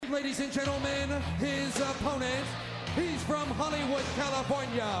ladies and gentlemen, his opponent, he's from Hollywood,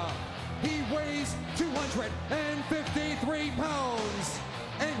 California. He weighs 253 pounds,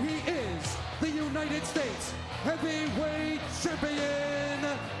 and he is the United States Heavyweight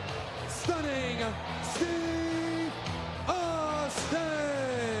Champion, Stunning Steve Austin.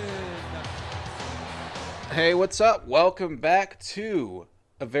 Hey, what's up? Welcome back to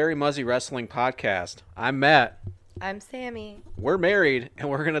a Very Muzzy Wrestling podcast. I'm Matt. I'm Sammy. We're married, and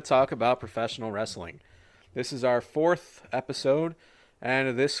we're going to talk about professional wrestling. This is our 4th episode,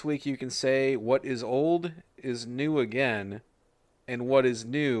 and this week you can say what is old is new again, and what is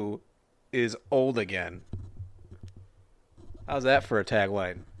new is old again. How's that for a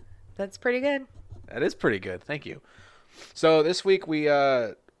tagline? That's pretty good. That is pretty good. Thank you. So this week we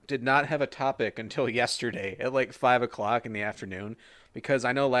did not have a topic until yesterday at like 5 o'clock in the afternoon, because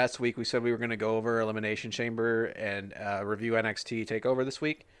I know last week we said we were going to go over Elimination Chamber and review NXT TakeOver this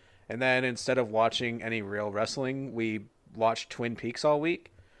week. And then instead of watching any real wrestling, we watched Twin Peaks all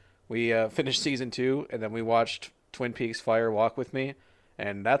week. We finished season 2, and then we watched Twin Peaks Fire Walk with Me.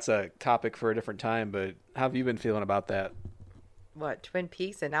 And that's a topic for a different time, but how have you been feeling about that? What, Twin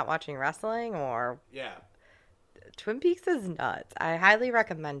Peaks and not watching wrestling? Or Yeah. Twin Peaks is nuts. I highly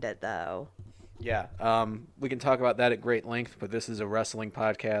recommend it, though. Yeah, we can talk about that at great length, but this is a wrestling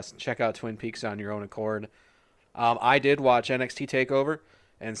podcast. Check out Twin Peaks on your own accord. I did watch NXT TakeOver,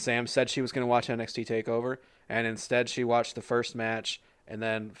 and Sam said she was going to watch NXT TakeOver, and instead she watched the first match and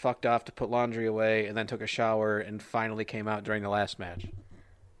then fucked off to put laundry away and then took a shower and finally came out during the last match.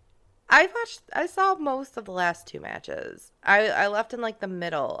 I saw most of the last 2 matches. I left in like the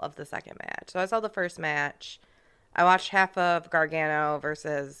middle of the second match. So I saw the first match. I watched half of Gargano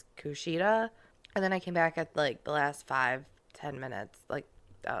versus Kushida. And then I came back at like the last 5-10 minutes, like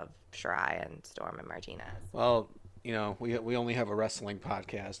of Shirai and Storm and Martinez. Well, you know, we only have a wrestling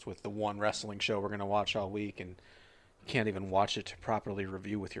podcast with the one wrestling show we're going to watch all week, and you can't even watch it to properly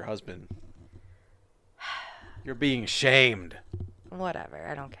review with your husband. You're being shamed. Whatever,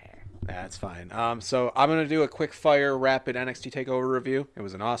 I don't care. That's fine. So I'm going to do a quick fire rapid NXT TakeOver review. It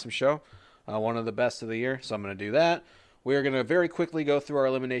was an awesome show. One of the best of the year, so I'm going to do that. We're going to very quickly go through our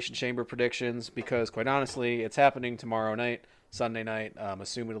Elimination Chamber predictions because, quite honestly, it's happening tomorrow night, Sunday night.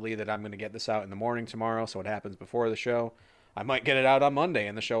 Assumedly that I'm going to get this out in the morning tomorrow, so it happens before the show. I might get it out on Monday,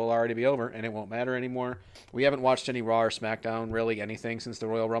 and the show will already be over, and it won't matter anymore. We haven't watched any Raw or SmackDown, really anything, since the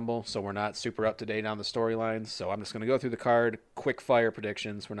Royal Rumble, so we're not super up-to-date on the storylines. So I'm just going to go through the card, quick-fire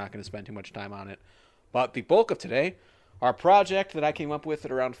predictions. We're not going to spend too much time on it. But the bulk of today, our project that I came up with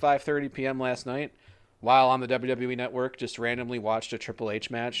at around 5:30 p.m. last night, while on the WWE Network, just randomly watched a Triple H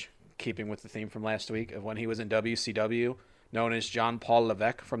match, keeping with the theme from last week, of when he was in WCW, known as John Paul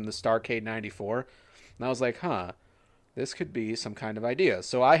Levesque from the Starrcade 94. And I was like, this could be some kind of idea.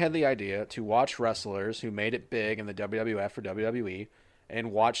 So I had the idea to watch wrestlers who made it big in the WWF or WWE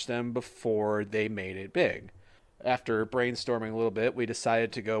and watch them before they made it big. After brainstorming a little bit, we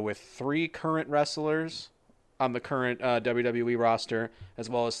decided to go with 3 current wrestlers on the current WWE roster, as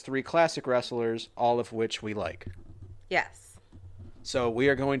well as 3 classic wrestlers, all of which we like. Yes. So we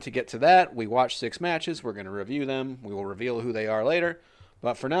are going to get to that. We watched 6 matches. We're going to review them. We will reveal who they are later.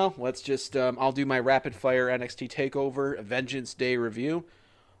 But for now, let's just, I'll do my rapid-fire NXT TakeOver Vengeance Day review.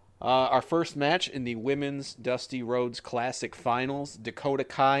 Our first match in the Women's Dusty Rhodes Classic Finals, Dakota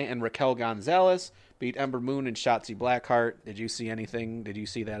Kai and Raquel Gonzalez beat Ember Moon and Shotzi Blackheart. Did you see anything? Did you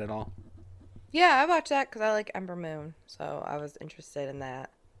see that at all? Yeah, I watched that because I like Ember Moon, so I was interested in that.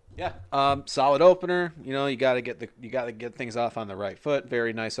 Yeah. Solid opener. You know, you gotta get things off on the right foot.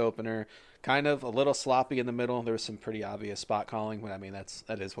 Very nice opener. Kind of a little sloppy in the middle. There was some pretty obvious spot calling, but I mean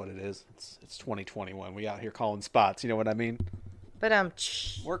that is what it is. It's 2021. We out here calling spots. You know what I mean? But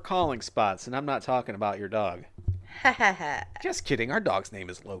we're calling spots, and I'm not talking about your dog. Just kidding. Our dog's name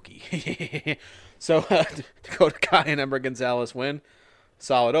is Loki. So Dakota Kai and Ember Gonzalez win.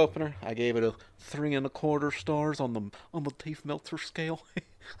 Solid opener. I gave it a 3.25 stars on the Dave Meltzer scale.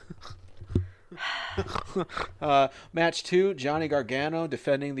 Match 2, Johnny Gargano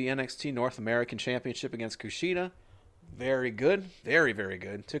defending the NXT North American Championship against Kushida. Very good. Very, very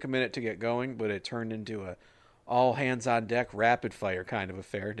good. Took a minute to get going, but it turned into a all-hands-on-deck rapid-fire kind of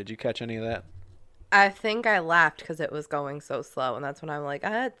affair. Did you catch any of that? I think I laughed because it was going so slow, and that's when I'm like,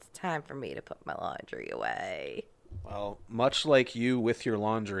 it's time for me to put my laundry away. Well, much like you with your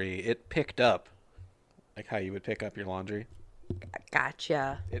laundry, it picked up. Like how you would pick up your laundry.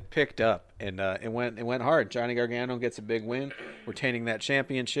 Gotcha. It picked up, and it went hard. Johnny Gargano gets a big win, retaining that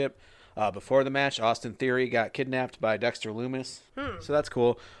championship. Before the match, Austin Theory got kidnapped by Dexter Lumis, so that's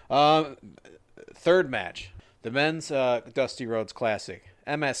cool. Third match, the men's Dusty Rhodes Classic.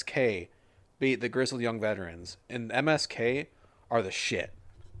 MSK beat the Grizzled Young Veterans, and MSK are the shit.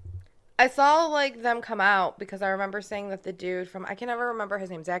 I saw like them come out because I remember saying that the dude from I can never remember his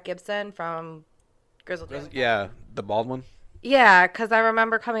name, Zach Gibson from Grizzled Young. Yeah, the bald one. Yeah, because I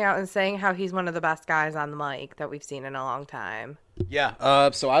remember coming out and saying how he's one of the best guys on the mic that we've seen in a long time. Yeah.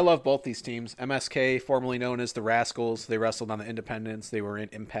 So I love both these teams. MSK, formerly known as the Rascals, they wrestled on the Independents. They were in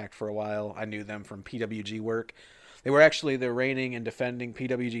Impact for a while. I knew them from PWG work. They were actually the reigning and defending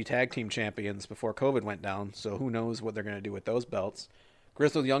PWG Tag Team Champions before COVID went down, so who knows what they're going to do with those belts.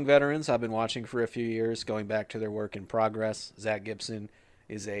 Grizzled Young Veterans, I've been watching for a few years, going back to their work in progress. Zach Gibson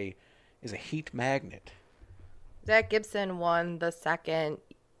is a heat magnet. Zach Gibson won the second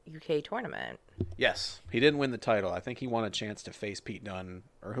UK tournament. Yes, he didn't win the title. I think he won a chance to face Pete Dunne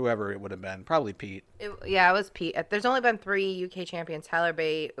or whoever it would have been. Probably Pete. It was Pete. There's only been 3 UK champions. Tyler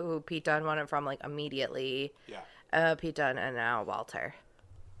Bate, who Pete Dunne won it from like immediately. Yeah. Pete Dunne and now Walter.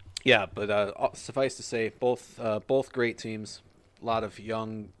 Yeah, but suffice to say, both great teams. A lot of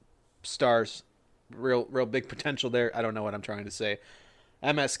young stars, real big potential there. I don't know what I'm trying to say.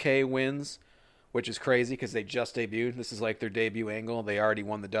 MSK wins, which is crazy because they just debuted. This is like their debut angle. They already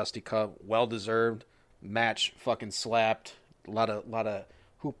won the Dusty Cup, well deserved. Match fucking slapped. A lot of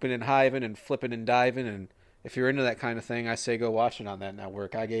hooping and hiving and flipping and diving. And if you're into that kind of thing, I say go watch it on that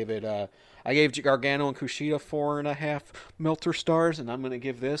network. I gave Gargano and Kushida 4.5 Meltzer stars, and I'm gonna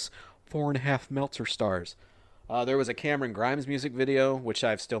give this 4.5 Meltzer stars. There was a Cameron Grimes music video, which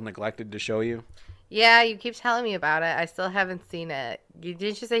I've still neglected to show you. Yeah, you keep telling me about it. I still haven't seen it.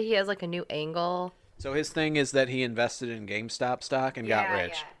 Didn't you say he has like a new angle? So his thing is that he invested in GameStop stock and got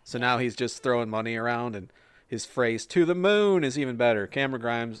rich. So now he's just throwing money around, and his phrase "to the moon" is even better. Cameron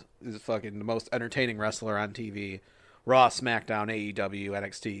Grimes is fucking the most entertaining wrestler on TV. Raw, SmackDown, AEW,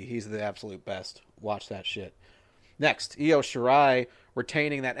 NXT. He's the absolute best. Watch that shit. Next, Io Shirai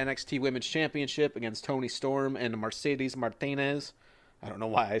retaining that NXT Women's Championship against Toni Storm and Mercedes Martinez. I don't know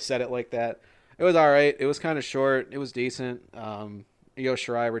why I said it like that. It was all right. It was kind of short. It was decent. Io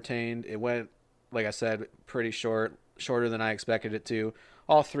Shirai retained. It went, like I said, pretty short, shorter than I expected it to.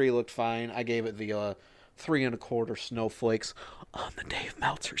 All 3 looked fine. I gave it the 3.25 snowflakes on the Dave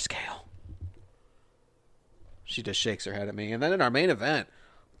Meltzer scale. She just shakes her head at me. And then in our main event,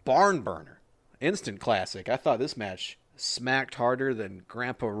 Barn Burner. Instant classic. I thought this match smacked harder than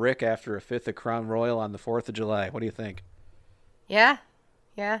Grandpa Rick after a 5th of Crown Royal on the 4th of July. What do you think? Yeah,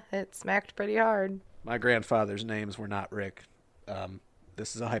 it smacked pretty hard. My grandfather's names were not Rick.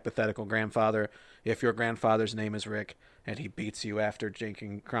 This is a hypothetical grandfather. If your grandfather's name is Rick and he beats you after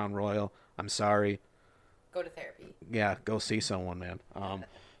drinking Crown Royal, I'm sorry. Go to therapy. Yeah, go see someone, man.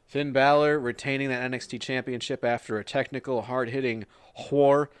 Finn Balor retaining that NXT Championship after a technical, hard-hitting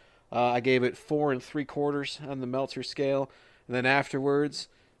whore. I gave it 4 3/4 on the Meltzer scale. And then afterwards,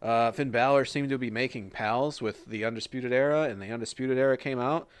 Finn Balor seemed to be making pals with the Undisputed Era, and the Undisputed Era came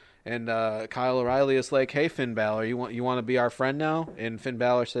out. And Kyle O'Reilly is like, "Hey, Finn Balor, you want to be our friend now?" And Finn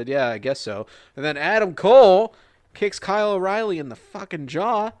Balor said, "Yeah, I guess so." And then Adam Cole kicks Kyle O'Reilly in the fucking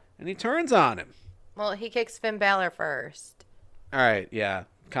jaw, and he turns on him. Well, he kicks Finn Balor first. All right, yeah,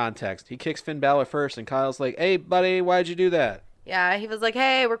 context. He kicks Finn Balor first, and Kyle's like, "Hey, buddy, why'd you do that?" Yeah, he was like,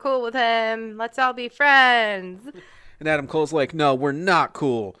 "Hey, we're cool with him. Let's all be friends." And Adam Cole's like, "No, we're not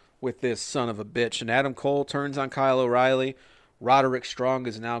cool with this son of a bitch." And Adam Cole turns on Kyle O'Reilly. Roderick Strong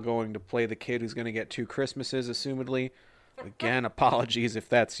is now going to play the kid who's going to get 2 Christmases, assumedly. Again, apologies if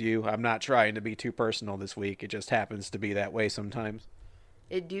that's you. I'm not trying to be too personal this week. It just happens to be that way sometimes.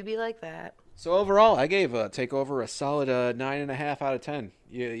 It do be like that. So overall, I gave TakeOver a solid 9.5 out of 10.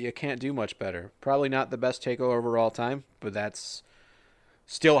 You can't do much better. Probably not the best TakeOver of all time, but that's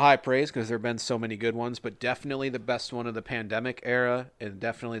still high praise because there have been so many good ones, but definitely the best one of the pandemic era and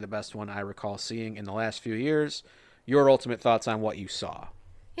definitely the best one I recall seeing in the last few years. Your ultimate thoughts on what you saw?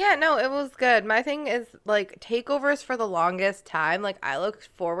 Yeah, no, it was good. My thing is, like, takeovers for the longest time, like, I looked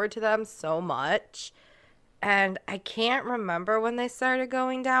forward to them so much. And I can't remember when they started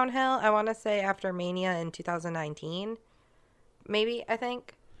going downhill. I want to say after Mania in 2019. Maybe, I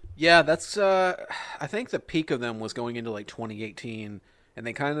think. Yeah, that's, I think the peak of them was going into, like, 2018. And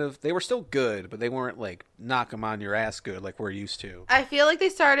they were still good, but they weren't, like, knock 'em on your ass good like we're used to. I feel like they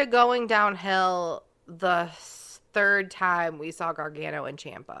started going downhill the 3rd time we saw Gargano and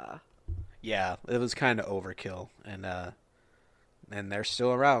Ciampa. Yeah, it was kind of overkill, and they're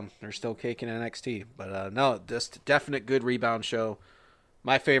still around. They're still caking NXT, but no, just definite good rebound show.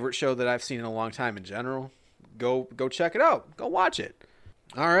 My favorite show that I've seen in a long time in general. Go check it out. Go watch it.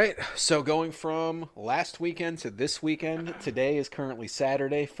 All right, so going from last weekend to this weekend, today is currently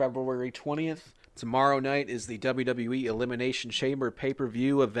Saturday, February 20th. Tomorrow night is the WWE Elimination Chamber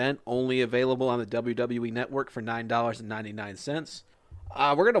pay-per-view event, only available on the WWE Network for $9.99.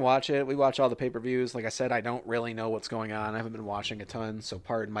 We're going to watch it. We watch all the pay-per-views. Like I said, I don't really know what's going on. I haven't been watching a ton, so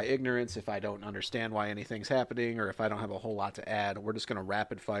pardon my ignorance if I don't understand why anything's happening or if I don't have a whole lot to add. We're just going to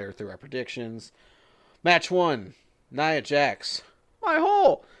rapid fire through our predictions. Match 1, Nia Jax. My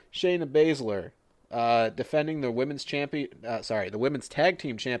hole! Shayna Baszler. Defending the women's the women's tag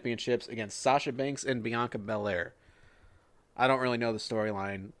team championships against Sasha Banks and Bianca Belair. I don't really know the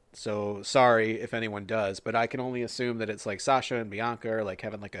storyline, so sorry if anyone does, but I can only assume that it's like Sasha and Bianca are like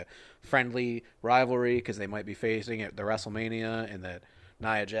having like a friendly rivalry because they might be facing at the WrestleMania, and that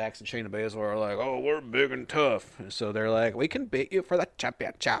Nia Jax and Shayna Baszler are like, oh, we're big and tough, and so they're like, we can beat you for the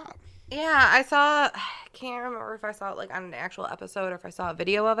championship. Yeah, I can't remember if I saw it like on an actual episode or if I saw a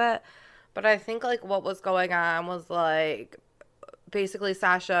video of it. But I think, like, what was going on was, like, basically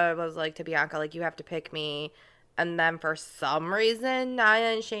Sasha was, like, to Bianca, like, you have to pick me. And then for some reason,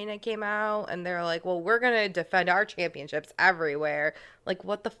 Nia and Shayna came out, and they're like, well, we're going to defend our championships everywhere. Like,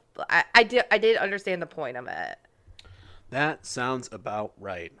 what the I did understand the point of it. That sounds about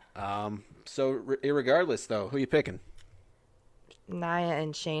right. Irregardless, though, who you picking? Nia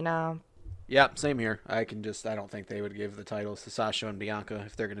and Shayna. Yep, same here. I don't think they would give the titles to Sasha and Bianca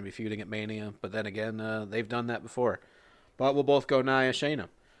if they're going to be feuding at Mania. But then again, they've done that before. But we'll both go Nia Shayna.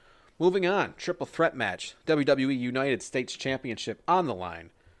 Moving on, triple threat match. WWE United States Championship on the line.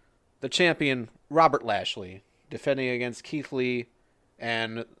 The champion, Robert Lashley, defending against Keith Lee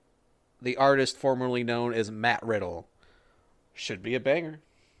and the artist formerly known as Matt Riddle. Should be a banger.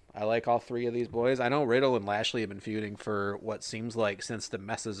 I like all three of these boys. I know Riddle and Lashley have been feuding for what seems like since the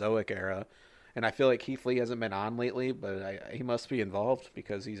Mesozoic era. And I feel like Keith Lee hasn't been on lately, but he must be involved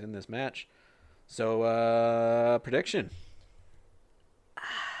because he's in this match. So, prediction.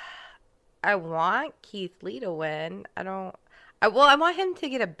 I want Keith Lee to win. I want him to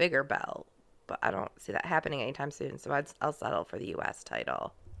get a bigger belt, but I don't see that happening anytime soon. So I'll settle for the U.S.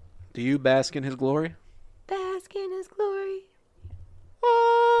 title. Do you bask in his glory? Bask in his glory.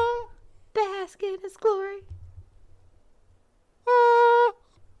 Oh, bask in his glory. oh.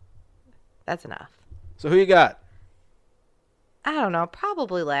 That's enough. So who you got? I don't know.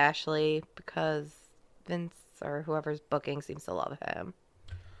 Probably Lashley because Vince or whoever's booking seems to love him.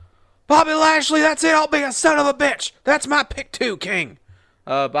 Bobby Lashley, that's it. I'll be a son of a bitch. That's my pick too, King.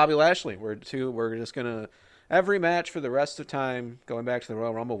 Bobby Lashley. We're just gonna every match for the rest of time going back to the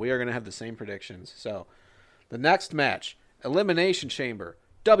Royal Rumble. We are gonna have the same predictions. So the next match, Elimination Chamber,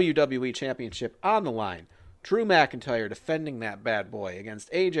 WWE Championship on the line. Drew McIntyre defending that bad boy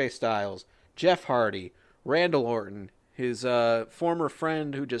against AJ Styles, Jeff Hardy, Randall Orton, his former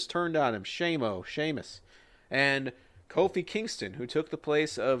friend who just turned on him, Sheamus, and Kofi Kingston, who took the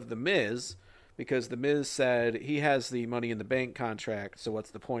place of The Miz because The Miz said he has the Money in the Bank contract, so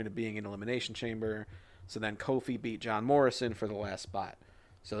what's the point of being in Elimination Chamber? So then Kofi beat John Morrison for the last spot.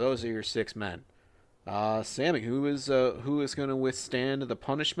 So those are your 6 men. Sammy, who is going to withstand the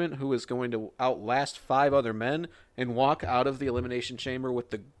punishment? Who is going to outlast 5 other men and walk out of the Elimination Chamber with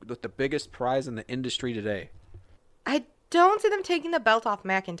the biggest prize in the industry today? I don't see them taking the belt off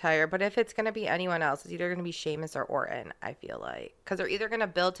McIntyre, but if it's going to be anyone else, it's either going to be Sheamus or Orton, I feel like. Because they're either going to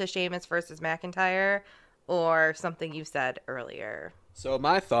build to Sheamus versus McIntyre or something you said earlier. So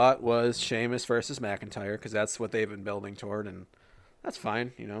my thought was Sheamus versus McIntyre because that's what they've been building toward, and that's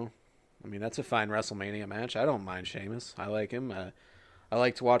fine, you know. I mean, that's a fine WrestleMania match. I don't mind Sheamus. I like him. I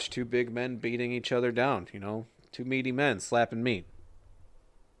like to watch 2 big men beating each other down, you know. 2 meaty men slapping meat.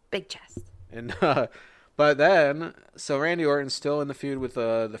 Big chest. And but then, so Randy Orton's still in the feud with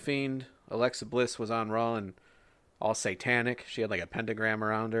The Fiend. Alexa Bliss was on Raw and all satanic. She had like a pentagram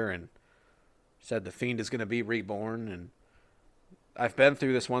around her and said The Fiend is going to be reborn. And I've been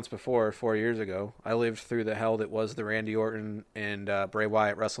through this once before, 4 years ago. I lived through the hell that was the Randy Orton and Bray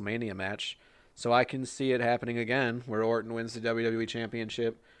Wyatt WrestleMania match. So I can see it happening again, where Orton wins the WWE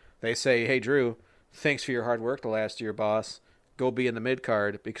Championship. They say, hey, Drew, thanks for your hard work the last year, boss. Go be in the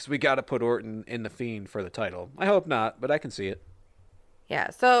mid-card, because we got to put Orton in the Fiend for the title. I hope not, but I can see it.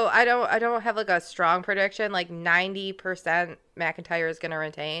 Yeah, so I don't have like a strong prediction. Like 90% McIntyre is going to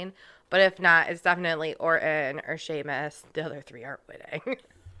retain. But if not, it's definitely Orton or Sheamus. The other 3 aren't winning.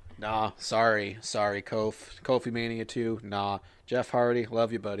 Nah, sorry, Kofi Mania 2, nah. Jeff Hardy,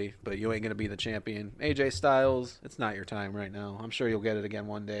 love you, buddy, but you ain't going to be the champion. AJ Styles, it's not your time right now. I'm sure you'll get it again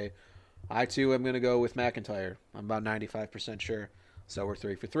one day. I, too, am going to go with McIntyre. I'm about 95% sure, so we're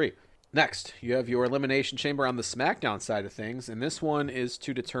 3 for 3. Next, you have your Elimination Chamber on the SmackDown side of things, and this one is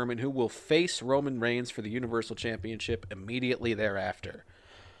to determine who will face Roman Reigns for the Universal Championship immediately thereafter.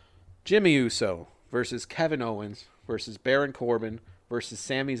 Jimmy Uso versus Kevin Owens versus Baron Corbin versus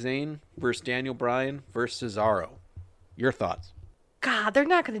Sami Zayn versus Daniel Bryan versus Cesaro. Your thoughts? God, they're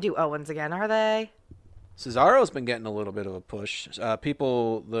not going to do Owens again, are they? Cesaro's been getting a little bit of a push.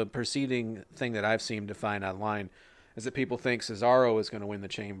 The preceding thing that I've seen to find online is that people think Cesaro is going to win the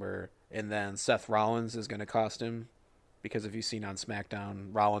Chamber, and then Seth Rollins is going to cost him. Because if you've seen on SmackDown,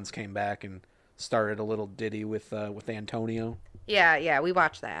 Rollins came back and started a little ditty with Antonio. Yeah, we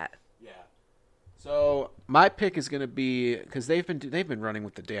watched that. Yeah. So my pick is going to be, because they've been running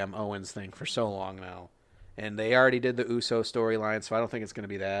with the damn Owens thing for so long now, and they already did the Uso storyline, so I don't think it's going to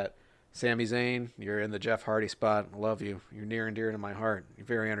be that. Sami Zayn, you're in the Jeff Hardy spot. I love you. You're near and dear to my heart. You're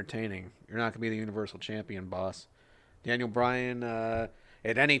very entertaining. You're not going to be the Universal Champion, boss. Daniel Bryan, at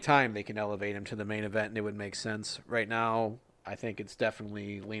any time they can elevate him to the main event and it would make sense. Right now, I think it's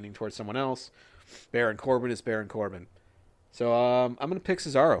definitely leaning towards someone else. Baron Corbin is Baron Corbin. So I'm going to pick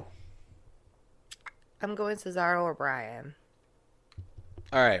Cesaro. I'm going Cesaro or Bryan.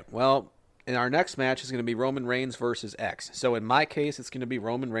 All right, well, in our next match is going to be Roman Reigns versus X. So in my case, it's going to be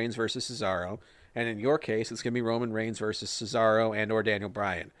Roman Reigns versus Cesaro. And in your case, it's going to be Roman Reigns versus Cesaro and or Daniel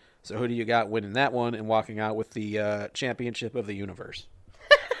Bryan. So who do you got winning that one and walking out with the championship of the universe?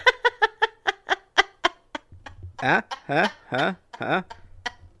 Huh?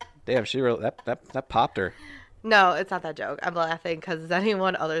 Damn, she really, that popped her. No, it's not that joke. I'm laughing because is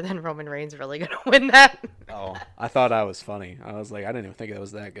anyone other than Roman Reigns really going to win that? Oh, I thought I was funny. I was like, I didn't even think it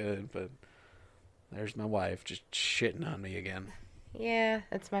was that good, but there's my wife just shitting on me again. Yeah,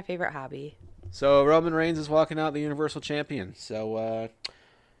 it's my favorite hobby. So Roman Reigns is walking out the Universal Champion. So,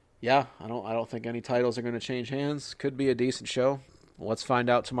 yeah, I don't think any titles are going to change hands. Could be a decent show. Let's find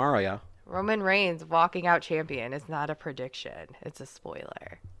out tomorrow, yeah. Roman Reigns walking out champion is not a prediction. It's a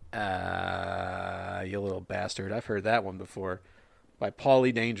spoiler. You little bastard. I've heard that one before. By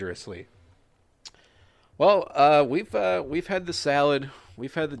Paulie Dangerously. Well, we've had the salad.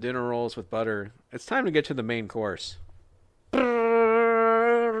 We've had the dinner rolls with butter. It's time to get to the main course.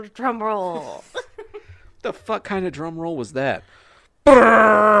 Drum roll. The fuck kind of drum roll was that?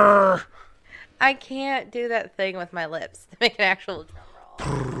 I can't do that thing with my lips to make an actual drum roll.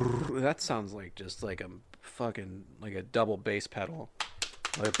 That sounds like just like a fucking like a double bass pedal,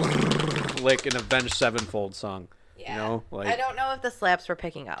 like an Avenged Sevenfold song. Yeah. You know, like I don't know if the slaps were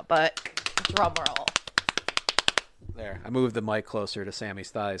picking up, but drum roll. There, I moved the mic closer to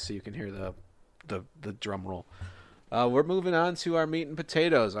Sammy's thighs so you can hear the drum roll. We're moving on to our meat and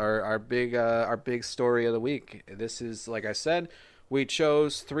potatoes, our big story of the week. This is, like I said, we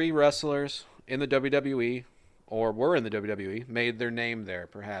chose 3 wrestlers in the WWE, or were in the WWE, made their name there.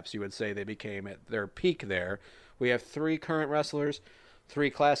 Perhaps you would say they became at their peak there. We have 3 current wrestlers, 3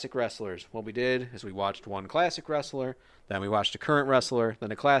 classic wrestlers. What we did is we watched one classic wrestler, then we watched a current wrestler,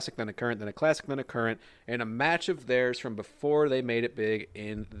 then a classic, then a current, then a classic, then a current, and a match of theirs from before they made it big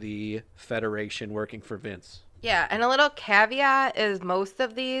in the Federation working for Vince. Yeah, and a little caveat is most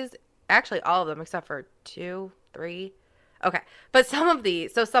of these, actually all of them except for 2, 3. Okay, but some of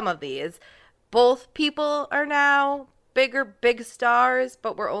these, both people are now big stars,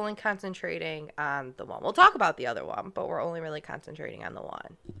 but we're only concentrating on the one. We'll talk about the other one, but we're only really concentrating on the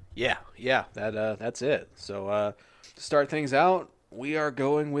one. Yeah, that's it. So to start things out, we are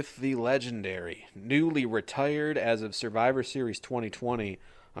going with the legendary, newly retired as of Survivor Series 2020.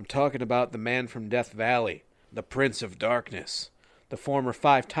 I'm talking about the man from Death Valley, the Prince of Darkness, the former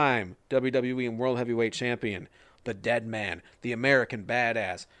 5-time WWE and World Heavyweight Champion, the Dead Man, the American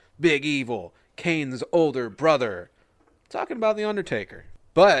Badass, Big Evil, Kane's older brother. Talking about The Undertaker.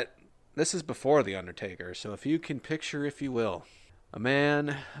 But this is before The Undertaker, so if you can picture, if you will, a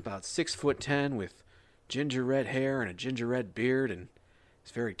man about 6'10" with ginger red hair and a ginger red beard, and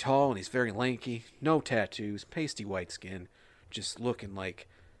he's very tall and he's very lanky, no tattoos, pasty white skin, just looking like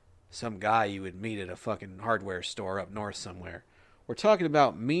some guy you would meet at a fucking hardware store up north somewhere. We're talking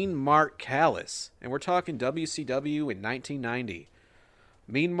about Mean Mark Callis, and we're talking WCW in 1990.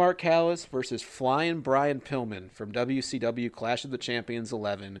 Mean Mark Callis versus Flying Brian Pillman from WCW Clash of the Champions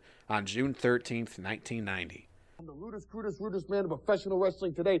 11 on June 13th, 1990. I'm the rudest man of professional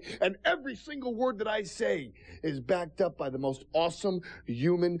wrestling today, and every single word that I say is backed up by the most awesome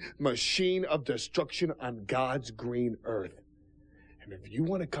human machine of destruction on God's green earth. And if you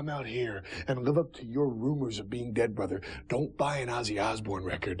want to come out here and live up to your rumors of being dead, brother, don't buy an Ozzy Osbourne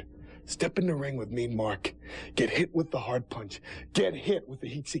record. Step in the ring with Mean Mark. Get hit with the hard punch. Get hit with the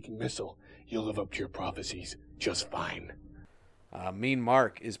heat-seeking missile. You'll live up to your prophecies just fine. Mean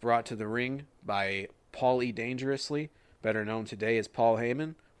Mark is brought to the ring by Paulie Dangerously, better known today as Paul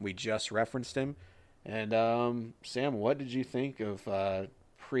Heyman. We just referenced him. And Sam, what did you think of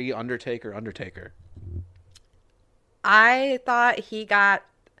pre-Undertaker Undertaker? I thought he got.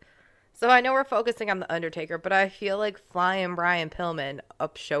 So I know we're focusing on the Undertaker, but I feel like Flying Brian Pillman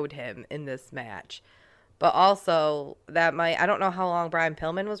upshowed him in this match. But also, I don't know how long Brian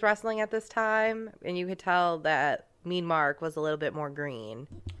Pillman was wrestling at this time, and you could tell that Mean Mark was a little bit more green.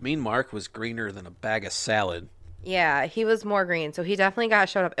 Mean Mark was greener than a bag of salad. Yeah, he was more green, so he definitely got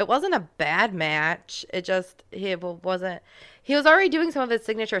showed up. It wasn't a bad match. He was already doing some of his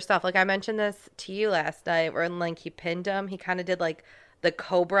signature stuff. Like I mentioned this to you last night, where like he pinned him. He kind of did like the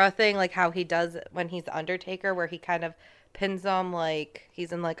Cobra thing, like how he does when he's the Undertaker, where he kind of pins him like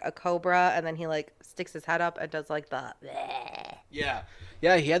he's in like a cobra, and then he like sticks his head up and does like the bleh.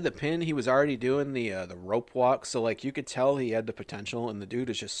 Yeah, he had the pin. He was already doing the rope walk, so like you could tell he had the potential, and the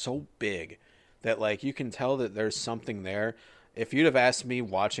dude is just so big that like you can tell that there's something there. If you'd have asked me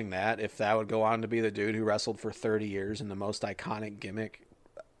watching that if that would go on to be the dude who wrestled for 30 years in the most iconic gimmick,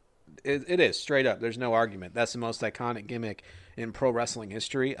 it is straight up. There's no argument. That's the most iconic gimmick in pro wrestling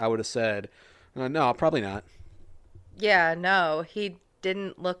history. I would have said, no, probably not. Yeah, no, he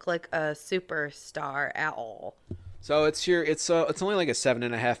didn't look like a superstar at all. So it's only like a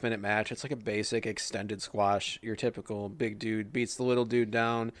 7.5 minute match. It's like a basic extended squash. Your typical big dude beats the little dude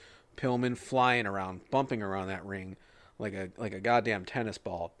down. Pillman flying around, bumping around that ring like a goddamn tennis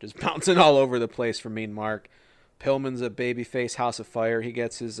ball, just bouncing all over the place for Mean Mark. Pillman's a babyface House of Fire. He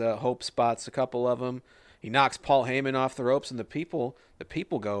gets his hope spots, a couple of them. He knocks Paul Heyman off the ropes, and the people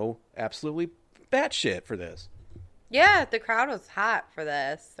go absolutely batshit for this. Yeah, the crowd was hot for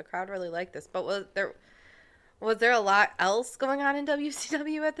this. The crowd really liked this. But was there a lot else going on in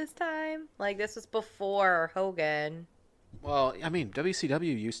WCW at this time? Like, this was before Hogan. Well, I mean,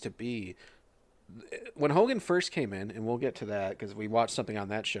 WCW used to be... When Hogan first came in, and we'll get to that because we watched something on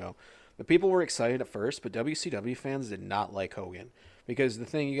that show, the people were excited at first, but WCW fans did not like Hogan. Because the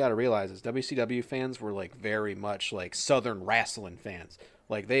thing you got to realize is WCW fans were like very much like Southern wrestling fans.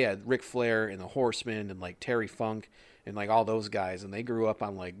 Like they had Ric Flair and the Horsemen and like Terry Funk and like all those guys, and they grew up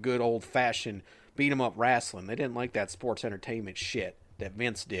on like good old fashioned beat 'em up wrestling. They didn't like that sports entertainment shit that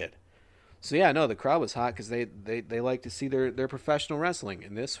Vince did. So yeah, no, the crowd was hot because they like to see their professional wrestling,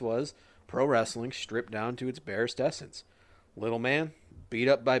 and this was pro wrestling stripped down to its barest essence. Little man beat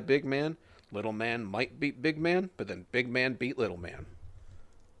up by big man. Little man might beat big man, but then big man beat little man.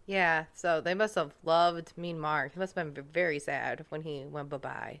 Yeah, so they must have loved Mean Mark. He must have been very sad when he went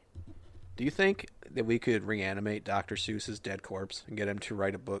bye-bye. Do you think that we could reanimate Dr. Seuss's dead corpse and get him to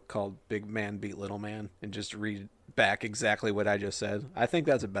write a book called Big Man Beat Little Man and just read back exactly what I just said? I think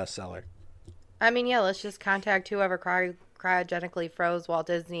that's a bestseller. I mean, yeah, let's just contact whoever cryogenically froze Walt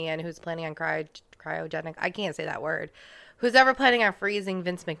Disney and who's planning on cryogenic... I can't say that word. Who's ever planning on freezing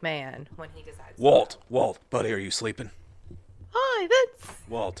Vince McMahon when he decides... Walt, buddy, are you sleeping? Hi, Vince.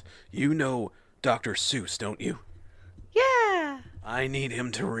 Walt, you know Dr. Seuss, don't you? Yeah. I need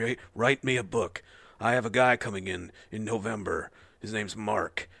him to write me a book. I have a guy coming in November. His name's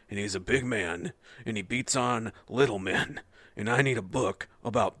Mark, and he's a big man, and he beats on little men. And I need a book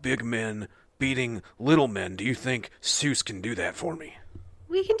about big men beating little men. Do you think Seuss can do that for me?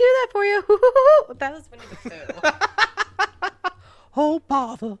 We can do that for you. That was Winnie the Pooh. Oh,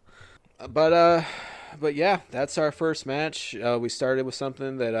 bother. But yeah, that's our first match. We started with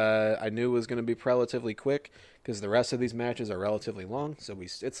something that I knew was going to be relatively quick because the rest of these matches are relatively long. So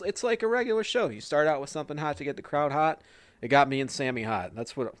it's like a regular show. You start out with something hot to get the crowd hot. It got me and Sammy hot.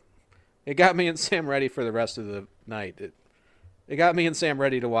 It got me and Sam ready for the rest of the night. It got me and Sam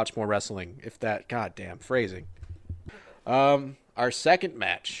ready to watch more wrestling. If that goddamn phrasing. Our second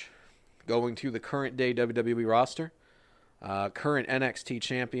match, going to the current day WWE roster, current NXT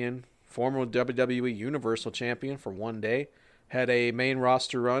champion, former WWE Universal Champion for one day, had a main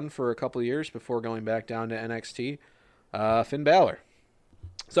roster run for a couple of years before going back down to NXT, Finn Balor.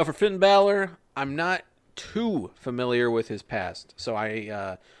 So for Finn Balor, I'm not too familiar with his past, so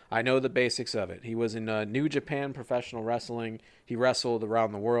I know the basics of it. He was in New Japan Professional Wrestling. He wrestled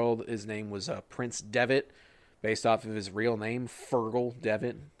around the world. His name was Prince Devitt, based off of his real name, Fergal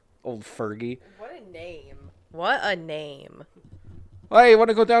Devitt, old Fergie. What a name. What a name. Hey, you want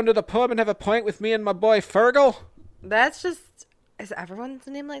to go down to the pub and have a pint with me and my boy Fergal? That's just... Is everyone's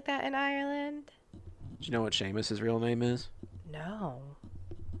name like that in Ireland? Do you know what Sheamus' real name is? No.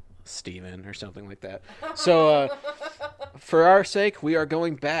 Steven or something like that. So, for our sake, we are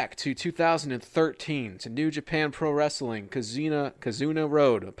going back to 2013 to New Japan Pro Wrestling, Kazuna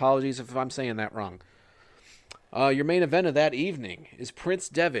Road. Apologies if I'm saying that wrong. Your main event of that evening is Prince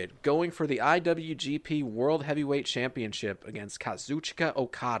Devitt going for the IWGP World Heavyweight Championship against Kazuchika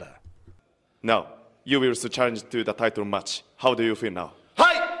Okada. Now, you will challenge to the title match. How do you feel now?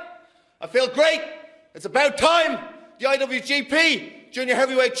 Hi! I feel great. It's about time the IWGP Junior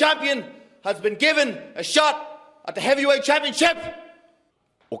Heavyweight Champion has been given a shot at the Heavyweight Championship.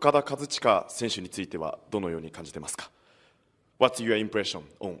 岡田和親選手についてはどのように感じてますか What's your impression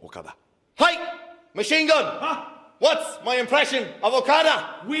on 岡田 Hi, Machine Gun. What's my impression of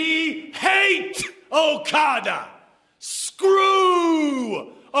Okada? We hate Okada.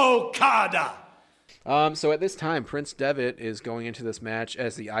 Screw Okada. So at this time, Prince Devitt is going into this match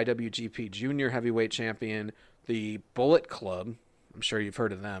as the IWGP Junior Heavyweight Champion. The Bullet Club, I'm sure you've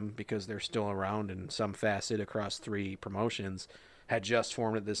heard of them because they're still around in some facet across 3 promotions, had just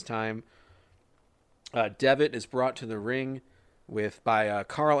formed at this time. Devitt is brought to the ring by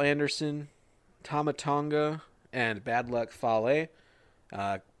Carl Anderson, Tama Tonga, and Bad Luck Fale.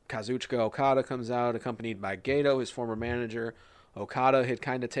 Kazuchika Okada comes out, accompanied by Gato, his former manager. Okada had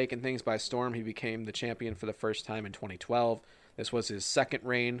kind of taken things by storm. He became the champion for the first time in 2012. This was his second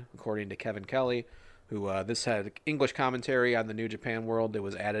reign, according to Kevin Kelly, who this had English commentary on the New Japan World that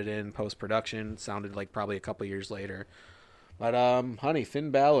was added in post-production. Sounded like probably a couple years later. But, honey,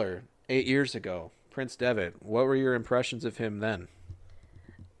 Finn Balor, 8 years ago. Prince Devitt, what were your impressions of him then?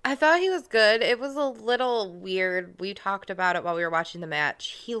 I thought he was good. It was a little weird. We talked about it while we were watching the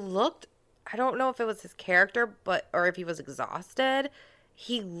match. He looked, I don't know if it was his character, or if he was exhausted.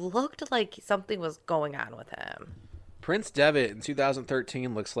 He looked like something was going on with him. Prince Devitt in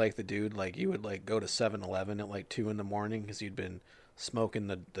 2013 looks like the dude, like you would like go to 7-Eleven at like 2 a.m. because you'd been smoking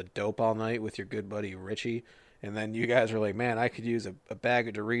the dope all night with your good buddy Richie. And then you guys were like, man, I could use a bag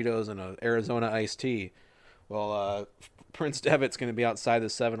of Doritos and an Arizona iced tea. Well, Prince Devitt's going to be outside the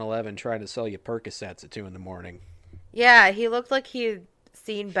 7-Eleven trying to sell you Percocets at 2 a.m. Yeah, he looked like he'd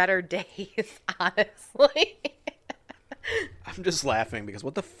seen better days, honestly. I'm just laughing because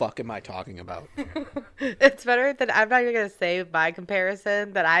what the fuck am I talking about? It's better than, I'm not even going to say my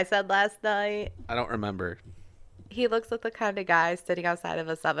comparison that I said last night. I don't remember. He looks like the kind of guy sitting outside of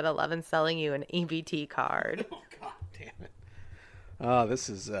a 7-Eleven selling you an EBT card. Oh, God damn it. Oh,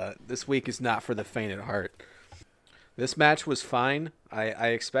 this week is not for the faint at heart. This match was fine. I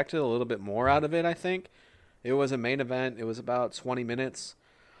expected a little bit more out of it, I think. It was a main event. It was about 20 minutes.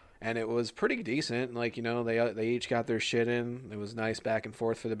 And it was pretty decent. Like, you know, they each got their shit in. It was nice back and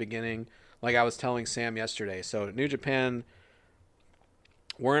forth for the beginning. Like I was telling Sam yesterday. So New Japan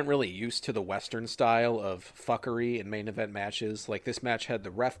weren't really used to the Western style of fuckery in main event matches. Like this match had the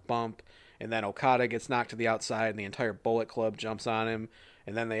ref bump. And then Okada gets knocked to the outside and the entire Bullet Club jumps on him.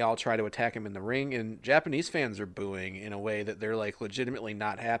 And then they all try to attack him in the ring. And Japanese fans are booing in a way that they're like legitimately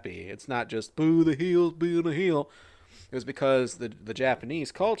not happy. It's not just boo the heels, boo the heel. It was because the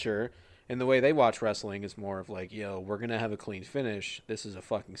Japanese culture and the way they watch wrestling is more of like, yo, we're going to have a clean finish. This is a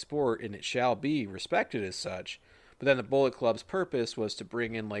fucking sport and it shall be respected as such. But then the Bullet Club's purpose was to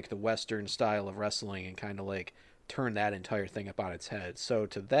bring in like the Western style of wrestling and kind of like turn that entire thing up on its head. So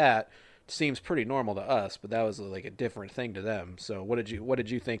to that, it seems pretty normal to us, but that was like a different thing to them. So what did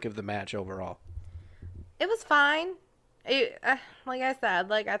you think of the match overall? It was fine. Like I said,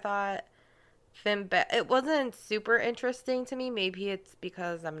 like I thought it wasn't super interesting to me. Maybe it's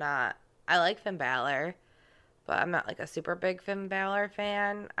because I like Finn Balor, but I'm not like a super big Finn Balor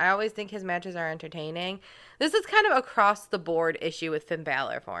fan. I always think his matches are entertaining. This is kind of across the board issue with Finn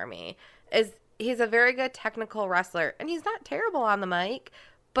Balor for me. He's a very good technical wrestler and he's not terrible on the mic,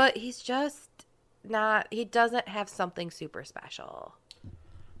 but he's just not, he doesn't have something super special.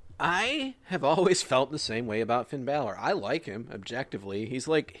 I have always felt the same way about Finn Balor. I like him objectively.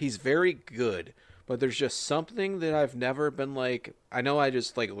 He's very good, but there's just something that I've never been like, I know I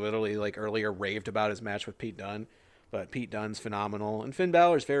just like literally like earlier raved about his match with Pete Dunne, but Pete Dunne's phenomenal and Finn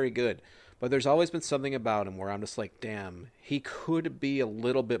Balor's very good, but there's always been something about him where I'm just like, damn, he could be a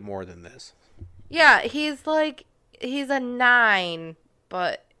little bit more than this. Yeah, he's a 9,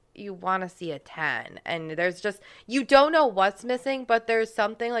 but you want to see a 10, and there's just, you don't know what's missing, but there's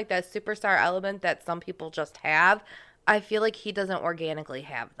something like that superstar element that some people just have. I feel like he doesn't organically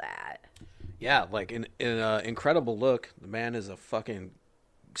have that. Yeah, like in an incredible look, the man is a fucking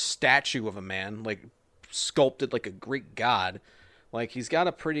statue of a man, like sculpted like a Greek god. Like he's got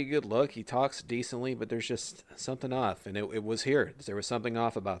a pretty good look. He talks decently, but there's just something off, and it was here. There was something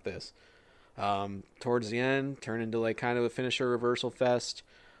off about this. Towards the end, turned into like kind of a finisher reversal fest.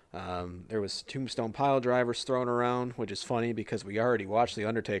 There was tombstone pile drivers thrown around, which is funny because we already watched The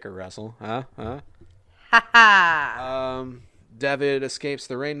Undertaker wrestle. Devitt escapes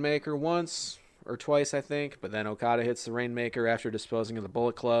the Rainmaker once or twice, I think, but then Okada hits the Rainmaker after disposing of the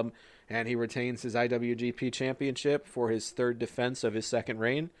Bullet Club, and he retains his IWGP Championship for his third defense of his second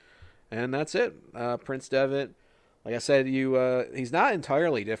reign. And that's it. Prince Devitt like I said, he's not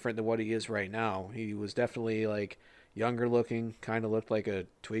entirely different than what he is right now. He was definitely like younger looking, kind of looked like a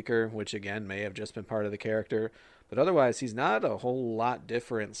tweaker, which again may have just been part of the character. But otherwise, he's not a whole lot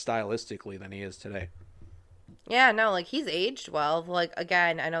different stylistically than he is today. Yeah, no, like he's aged well. Like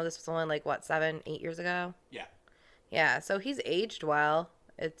again, I know this was only like what 7, 8 years ago. Yeah. Yeah, so he's aged well.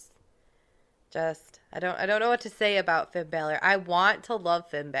 It's just I don't know what to say about Finn Balor. I want to love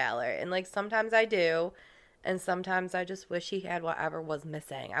Finn Balor, and like sometimes I do, and sometimes I just wish he had whatever was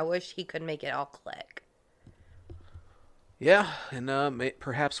missing. I wish he could make it all click. Yeah, and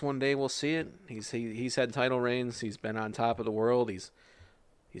perhaps one day we'll see it. He's had title reigns. He's been on top of the world. He's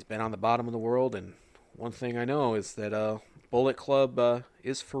been on the bottom of the world, and one thing I know is that Bullet Club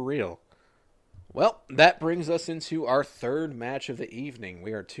is for real. Well, that brings us into our third match of the evening.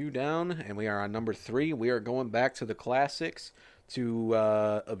 We are 2 down, and we are on number 3. We are going back to the classics, to,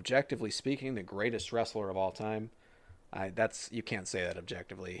 objectively speaking, the greatest wrestler of all time. You can't say that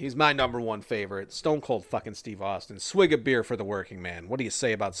objectively. He's my number 1 favorite, Stone Cold fucking Steve Austin. Swig a beer for the working man. What do you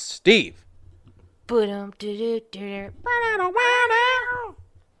say about Steve?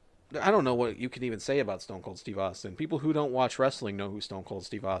 I don't know what you can even say about Stone Cold Steve Austin. People who don't watch wrestling know who Stone Cold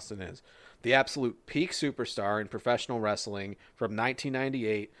Steve Austin is. The absolute peak superstar in professional wrestling from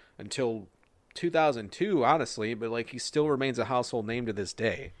 1998 until 2002, honestly, but like he still remains a household name to this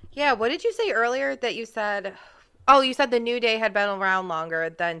day. Yeah, what did you say earlier that you said? Oh, you said the New Day had been around longer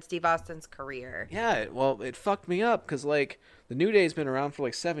than Steve Austin's career. Yeah, well, it fucked me up because like the New Day's been around for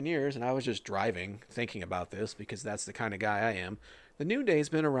like 7 years, and I was just driving thinking about this because that's the kind of guy I am. The New Day's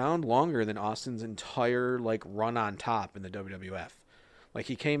been around longer than Austin's entire like run on top in the WWF. Like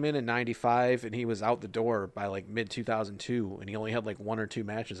he came in 95 and he was out the door by like mid 2002, and he only had like 1 or 2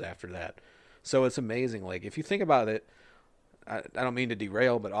 matches after that. So it's amazing. Like if you think about it, I don't mean to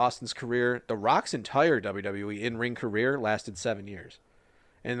derail, but Austin's career, The Rock's entire WWE in-ring career lasted 7 years.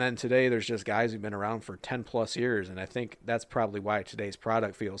 And then today there's just guys who've been around for 10 plus years, and I think that's probably why today's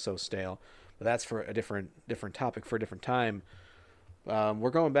product feels so stale. But that's for a different topic for a different time. We're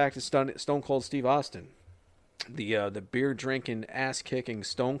going back to Stone Cold Steve Austin. The beer drinking, ass kicking,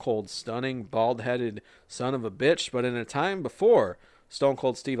 Stone Cold stunning, bald headed son of a bitch, but in a time before Stone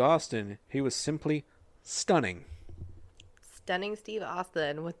Cold Steve Austin, he was simply stunning. Stunning Steve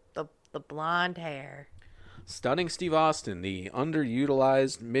Austin with the blonde hair. Stunning Steve Austin, the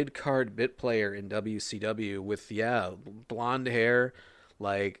underutilized mid-card bit player in WCW with, blonde hair.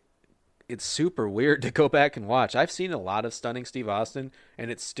 Like, it's super weird to go back and watch. I've seen a lot of Stunning Steve Austin, and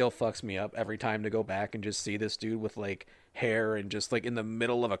it still fucks me up every time to go back and just see this dude with, like, hair and just, like, in the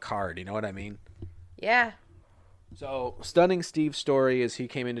middle of a card. You know what I mean? Yeah. So, Stunning Steve's story is he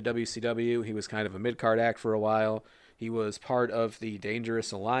came into WCW. He was kind of a mid-card act for a while. He was part of the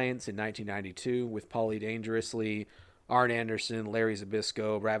Dangerous Alliance in 1992 with Paulie Dangerously, Arn Anderson, Larry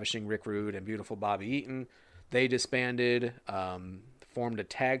Zbyszko, Ravishing Rick Rude, and Beautiful Bobby Eaton. They disbanded, formed a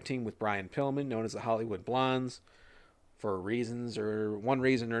tag team with Brian Pillman, known as the Hollywood Blondes. For one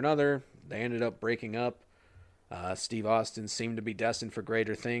reason or another, they ended up breaking up. Steve Austin seemed to be destined for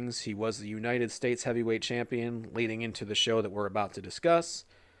greater things. He was the United States Heavyweight Champion leading into the show that we're about to discuss.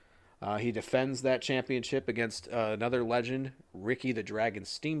 He defends that championship against another legend, Ricky the Dragon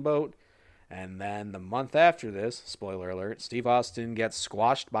Steamboat. And then the month after this, spoiler alert, Steve Austin gets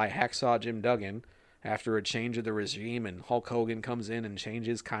squashed by Hacksaw Jim Duggan after a change of the regime, and Hulk Hogan comes in and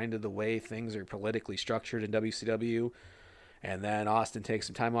changes kind of the way things are politically structured in WCW. And then Austin takes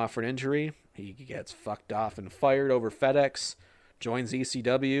some time off for an injury. He gets fucked off and fired over FedEx, joins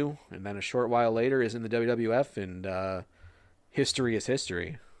ECW, and then a short while later is in the WWF, and history is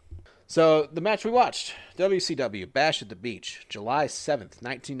history. So, the match we watched, WCW Bash at the Beach, July 7th,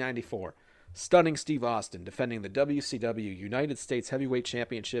 1994. Stunning Steve Austin defending the WCW United States Heavyweight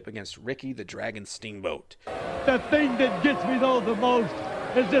Championship against Ricky the Dragon Steamboat. The thing that gets me, though, the most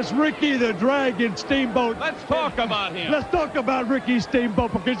is this Ricky the Dragon Steamboat. Let's talk about him. Let's talk about Ricky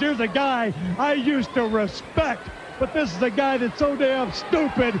Steamboat, because here's a guy I used to respect. But this is a guy that's so damn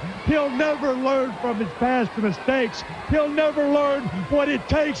stupid, he'll never learn from his past mistakes. He'll never learn what it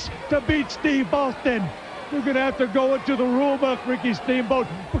takes to beat Steve Austin. You're going to have to go into the rule book, Ricky Steamboat,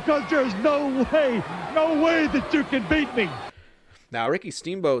 because there's no way that you can beat me. Now, Ricky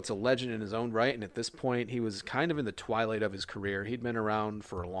Steamboat's a legend in his own right, and at this point, he was kind of in the twilight of his career. He'd been around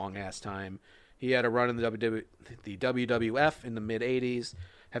for a long-ass time. He had a run in the WWF in the mid-'80s,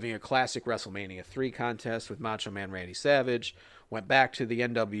 having a classic WrestleMania 3 contest with Macho Man Randy Savage, went back to the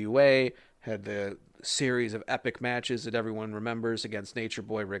NWA, had the series of epic matches that everyone remembers against Nature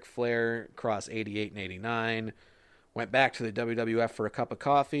Boy Ric Flair across 88 and 89, went back to the WWF for a cup of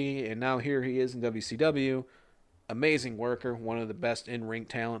coffee, and now here he is in WCW amazing worker, one of the best in-ring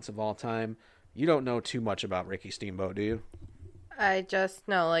talents of all time. You don't know too much about Ricky Steamboat, do you? I just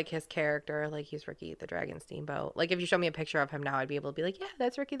know, like, his character, like, he's Ricky the Dragon Steamboat. Like, if you show me a picture of him now, I'd be able to be like, yeah,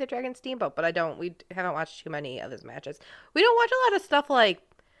 that's Ricky the Dragon Steamboat. But we haven't watched too many of his matches. We don't watch a lot of stuff, like,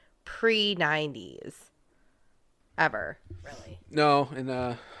 pre-90s. Ever, really. No, and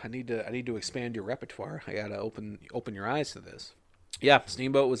I need to expand your repertoire. I gotta open your eyes to this. Yeah,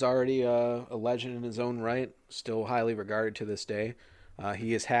 Steamboat was already a legend in his own right, still highly regarded to this day.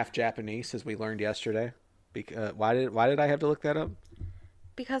 He is half Japanese, as we learned yesterday. Why did I have to look that up?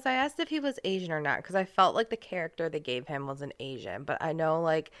 Because I asked if he was Asian or not, because I felt like the character they gave him was an Asian. But I know,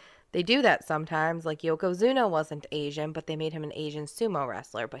 like, they do that sometimes. Like, Yokozuna wasn't Asian, but they made him an Asian sumo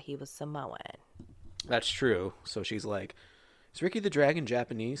wrestler, but he was Samoan. That's true. So she's like, is Ricky the Dragon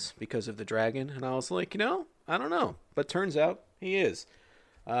Japanese because of the dragon? And I was like, I don't know. But turns out he is.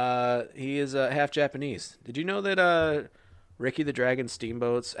 He is half Japanese. Did you know that Ricky the Dragon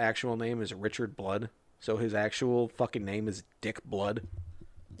Steamboat's actual name is Richard Blood? So his actual fucking name is Dick Blood?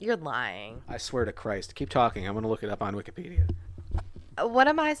 You're lying. I swear to Christ. Keep talking. I'm going to look it up on Wikipedia. What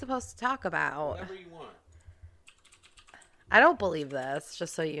am I supposed to talk about? Whatever you want. I don't believe this,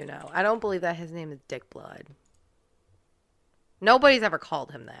 just so you know. I don't believe that his name is Dick Blood. Nobody's ever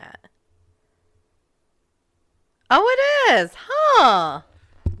called him that. Oh, it is! Huh!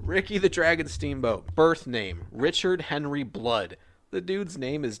 Ricky the Dragon Steamboat. Birth name, Richard Henry Blood. The dude's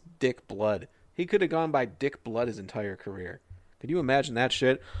name is Dick Blood. He could have gone by Dick Blood his entire career. Could you imagine that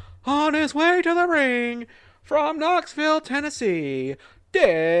shit? On his way to the ring from Knoxville, Tennessee,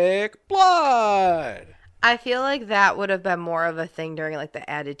 Dick Blood. I feel like that would have been more of a thing during, like, the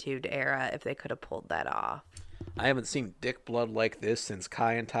Attitude Era if they could have pulled that off. I haven't seen Dick Blood like this since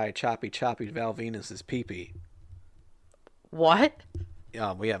Kai and Tai Choppy Val Venus's pee-pee. What?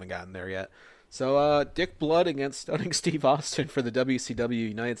 We haven't gotten there yet. So, Dick Blood against Stunning Steve Austin for the WCW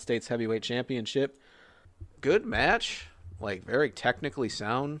United States Heavyweight Championship. Good match. Like, very technically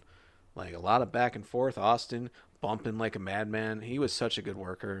sound. Like, a lot of back and forth. Austin bumping like a madman. He was such a good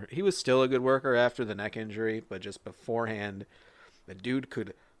worker. He was still a good worker after the neck injury, but just beforehand, the dude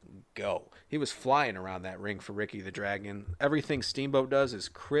could go. He was flying around that ring for Ricky the Dragon. Everything Steamboat does is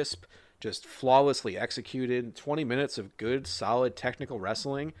crisp, just flawlessly executed. 20 minutes of good, solid technical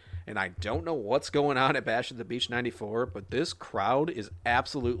wrestling. And I don't know what's going on at Bash at the Beach 94, but this crowd is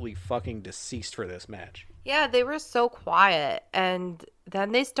absolutely fucking deceased for this match. Yeah, they were so quiet. And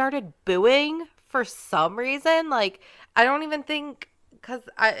then they started booing for some reason. Like, I don't even think, because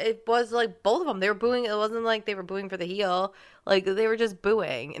it was like both of them. They were booing. It wasn't like they were booing for the heel. Like, they were just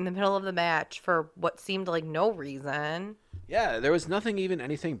booing in the middle of the match for what seemed like no reason. Yeah, there was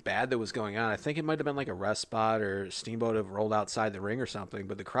anything bad that was going on. I think it might have been like a rest spot or Steamboat have rolled outside the ring or something,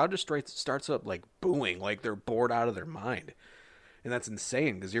 but the crowd just starts up like booing, like they're bored out of their mind. And that's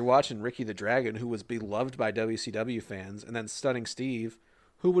insane because you're watching Ricky the Dragon, who was beloved by WCW fans, and then Stunning Steve,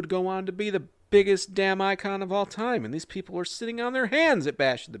 who would go on to be the biggest damn icon of all time. And these people are sitting on their hands at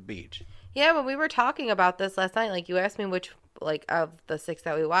Bash at the Beach. Yeah, when we were talking about this last night, like, you asked me which, like, of the 6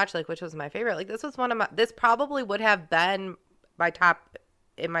 that we watched, like, which was my favorite. Like, this was this probably would have been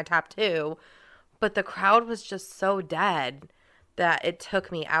in my top 2, but the crowd was just so dead that it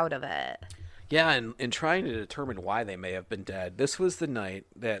took me out of it. Yeah, and in trying to determine why they may have been dead, this was the night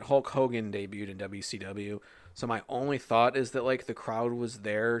that Hulk Hogan debuted in WCW. So my only thought is that, like, the crowd was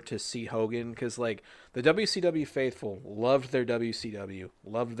there to see Hogan because, like, the WCW faithful loved their WCW,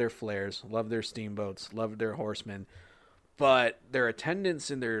 loved their Flairs, loved their Steamboats, loved their Horsemen, but their attendance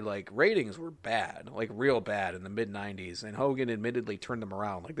and their, like, ratings were bad, like, real bad in the mid-90s, and Hogan admittedly turned them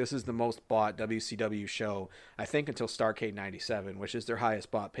around. Like, this is the most bought WCW show, I think, until Starrcade 97, which is their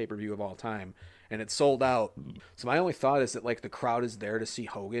highest bought pay-per-view of all time. And it sold out. So my only thought is that, like, the crowd is there to see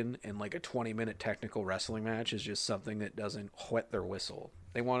Hogan, and, like, a 20-minute technical wrestling match is just something that doesn't whet their whistle.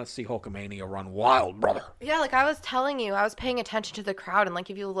 They want to see Hulkamania run wild, brother. Yeah, like I was telling you, I was paying attention to the crowd, and, like,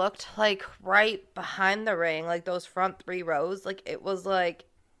 if you looked, like, right behind the ring, like, those front 3 rows, like, it was, like,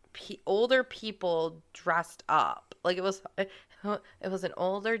 older people dressed up. Like, it was an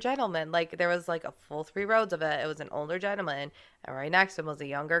older gentleman. Like, there was, like, a full 3 rows of it. It was an older gentleman, and right next to him was a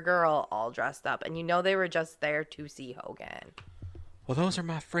younger girl all dressed up. And you know they were just there to see Hogan. Well, those are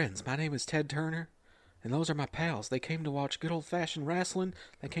my friends. My name is Ted Turner, and those are my pals. They came to watch good old-fashioned wrestling.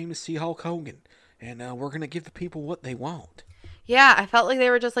 They came to see Hulk Hogan, and we're going to give the people what they want. Yeah, I felt like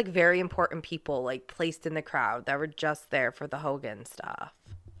they were just, like, very important people, like, placed in the crowd that were just there for the Hogan stuff.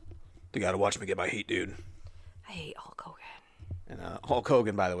 You got to watch me get my heat, dude. I hate Hulk Hogan. And Hulk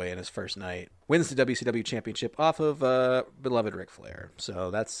Hogan, by the way, in his first night, wins the WCW Championship off of beloved Ric Flair. So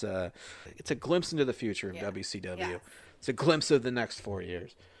that's it's a glimpse into the future of WCW. Yes. It's a glimpse of the next 4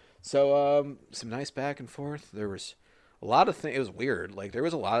 years. So some nice back and forth. There was a lot of things. It was weird. Like, there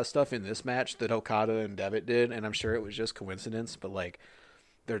was a lot of stuff in this match that Okada and Devitt did, and I'm sure it was just coincidence, but like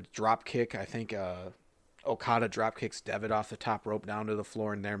their drop kick, I think Okada drop kicks Devitt off the top rope down to the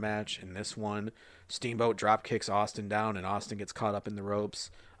floor in their match. In this one, Steamboat drop kicks Austin down, and Austin gets caught up in the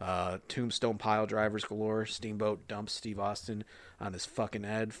ropes. Tombstone pile drivers galore. Steamboat dumps Steve Austin on his fucking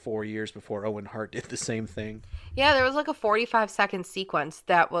head 4 years before Owen Hart did the same thing. Yeah, there was like a 45-second sequence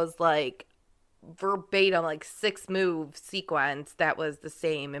that was like verbatim, like 6-move sequence that was the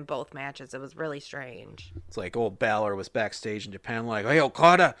same in both matches. It was really strange. It's like old Balor was backstage in Japan like, hey,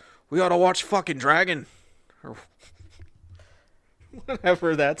 Okada, we ought to watch fucking Dragon. Or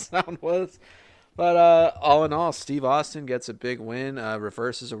whatever that sound was. But all in all, Steve Austin gets a big win,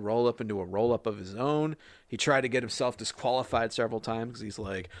 reverses a roll-up into a roll-up of his own. He tried to get himself disqualified several times because he's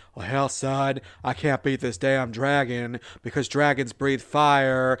like, well, hell, son, I can't beat this damn dragon because dragons breathe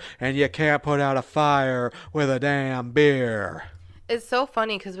fire, and you can't put out a fire with a damn beer. It's so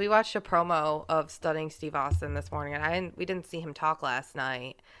funny because we watched a promo of Stunning Steve Austin this morning, and we didn't see him talk last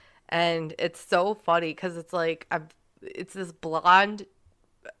night. And it's so funny because it's like, it's this blonde,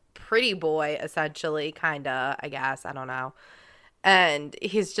 pretty boy, essentially, kind of, I guess. I don't know. And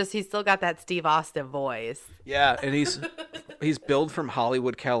he's still got that Steve Austin voice. Yeah, and he's billed from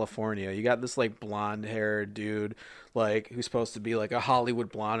Hollywood, California. You got this, like, blonde-haired dude, like, who's supposed to be, like, a Hollywood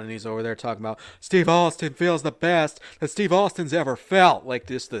blonde, and he's over there talking about, Steve Austin feels the best that Steve Austin's ever felt. Like,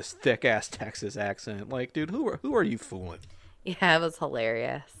 this thick-ass Texas accent. Like, dude, who are you fooling? Yeah, it was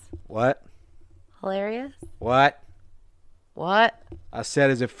hilarious. What? Hilarious? What? What? I said,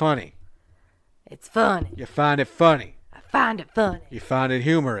 is it funny? It's funny. You find it funny? I find it funny. You find it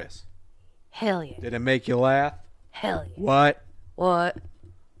humorous? Hell yeah. Did it make you laugh? Hell yeah. What? What?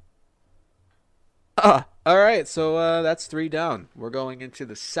 All right, so that's 3 down. We're going into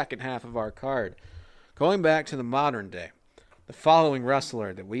the second half of our card. Going back to the modern day, the following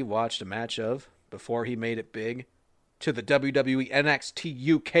wrestler that we watched a match of before he made it big to the WWE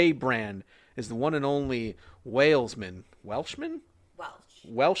NXT UK brand is the one and only Welshman,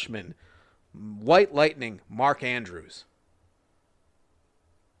 White Lightning, Mark Andrews.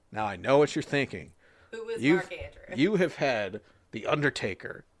 Now, I know what you're thinking. Who is Mark Andrews? You have had The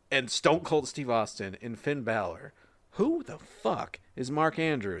Undertaker and Stone Cold Steve Austin and Finn Balor. Who the fuck is Mark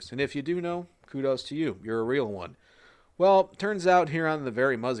Andrews? And if you do know, kudos to you. You're a real one. Well, turns out here on the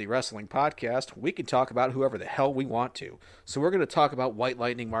Very Muzzy Wrestling Podcast, we can talk about whoever the hell we want to. So we're going to talk about White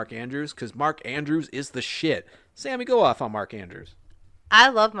Lightning Mark Andrews because Mark Andrews is the shit. Sammy, go off on Mark Andrews. I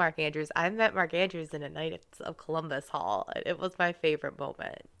love Mark Andrews. I met Mark Andrews in a Knights of Columbus Hall. It was my favorite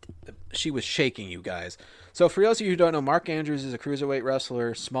moment. She was shaking, you guys. So for those of you who don't know, Mark Andrews is a cruiserweight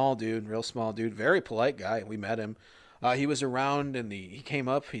wrestler, small dude, real small dude, very polite guy. We met him. He was around he came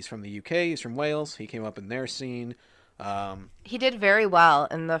up. He's from the UK. He's from Wales. He came up in their scene. He did very well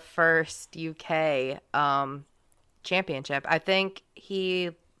in the first UK championship. I think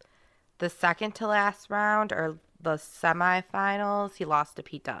the second to last round or the semifinals, he lost to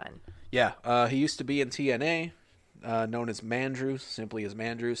Pete Dunne. Yeah, he used to be in TNA, known as Mandrews, simply as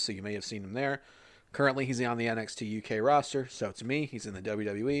Mandrews, so you may have seen him there. Currently, he's on the NXT UK roster, so to me, he's in the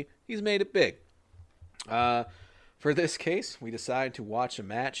WWE. He's made it big. For this case, we decided to watch a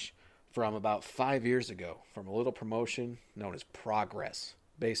match from about 5 years ago from a little promotion known as Progress,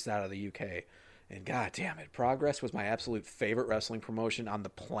 based out of the UK. And god damn it, Progress was my absolute favorite wrestling promotion on the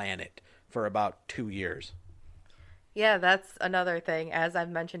planet for about 2 years. Yeah, that's another thing. As I've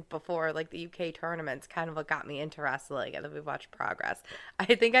mentioned before, like the UK tournaments kind of what got me into wrestling, and then we watched Progress. I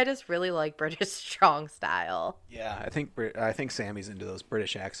think I just really like British strong style. Yeah, I think Sammy's into those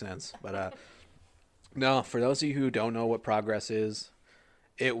British accents. But no, for those of you who don't know what Progress is,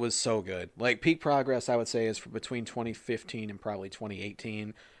 it was so good. Like, peak Progress, I would say, is between 2015 and probably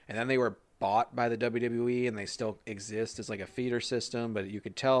 2018. And then they were bought by the WWE, and they still exist as like a feeder system, but you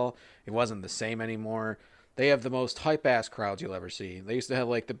could tell it wasn't the same anymore. They have the most hype-ass crowds you'll ever see. They used to have,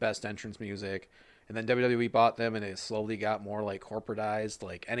 like, the best entrance music, and then WWE bought them, and it slowly got more, like, corporatized.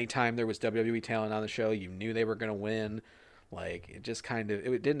 Like, anytime there was WWE talent on the show, you knew they were going to win. Like, it just kind of,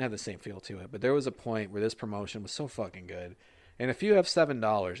 it didn't have the same feel to it. But there was a point where this promotion was so fucking good. And if you have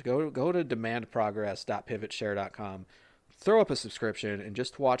 $7, go to demandprogress.pivotshare.com, throw up a subscription, and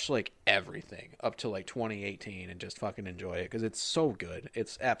just watch, like, everything up to, like, 2018 and just fucking enjoy it, because it's so good.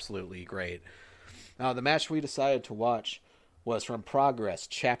 It's absolutely great. Now, the match we decided to watch was from Progress,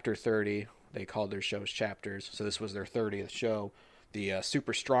 Chapter 30, They called their shows chapters, so this was their 30th show. The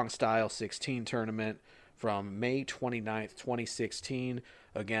Super Strong Style 16 tournament from May 29th, 2016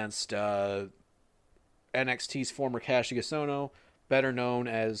 against NXT's former Kazuchika Sono, better known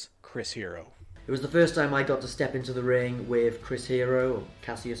as Chris Hero. It was the first time I got to step into the ring with Chris Hero, or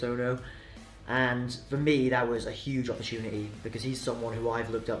Kazuchika Sono, and for me that was a huge opportunity because he's someone who I've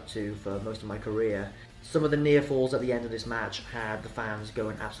looked up to for most of my career. Some of the near falls at the end of this match had the fans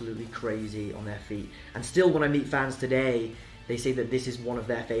going absolutely crazy on their feet. And still, when I meet fans today, they say that this is one of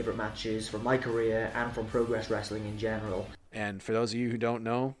their favourite matches from my career and from Progress Wrestling in general. And for those of you who don't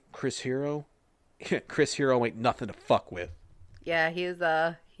know, Chris Hero ain't nothing to fuck with. Yeah, he is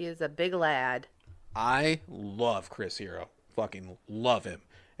a big lad. I love Chris Hero. Fucking love him.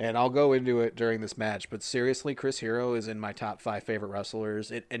 And I'll go into it during this match, but seriously, Chris Hero is in my top 5 favorite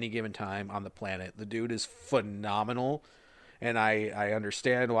wrestlers at any given time on the planet. The dude is phenomenal, and I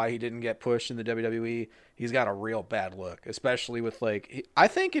understand why he didn't get pushed in the WWE. He's got a real bad look, especially with, like, I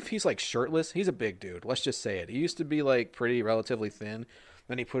think if he's, like, shirtless, he's a big dude. Let's just say it. He used to be, like, pretty relatively thin,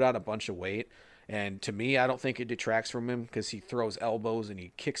 then he put on a bunch of weight. And to me, I don't think it detracts from him because he throws elbows and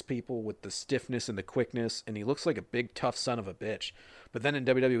he kicks people with the stiffness and the quickness, and he looks like a big, tough son of a bitch. But then in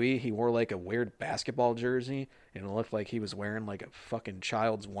WWE, he wore like a weird basketball jersey, and it looked like he was wearing like a fucking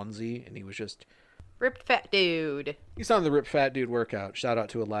child's onesie, and he was just... Ripped fat dude. He's on the ripped fat dude workout. Shout out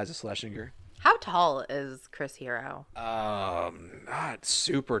to Eliza Schlesinger. How tall is Chris Hero? Not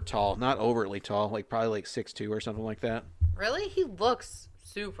super tall. Not overtly tall. Like probably like 6'2" or something like that. Really? He looks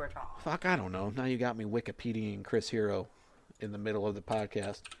super tall. Fuck, I don't know. Now you got me Wikipediaing Chris Hero in the middle of the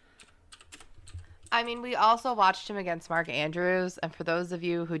podcast. I mean, we also watched him against Mark Andrews, and for those of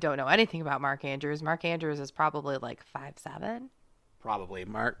you who don't know anything about Mark Andrews is probably like 5'7". Probably.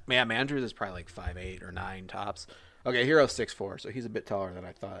 Andrews is probably like 5'8" or 9 tops. Okay, Hero's 6'4", so he's a bit taller than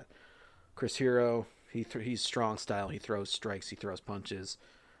I thought. Chris Hero, he's strong style. He throws strikes. He throws punches.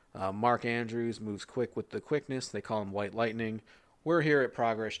 Mark Andrews moves quick with the quickness. They call him White Lightning. We're here at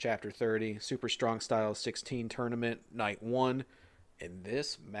Progress Chapter 30, Super Strong Style 16 Tournament, Night 1. In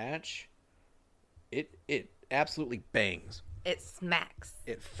this match, it absolutely bangs. It smacks.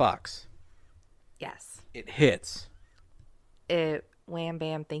 It fucks. Yes. It hits. It wham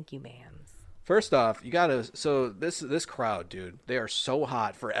bam thank you ma'ams. First off, you gotta, so this crowd, dude, they are so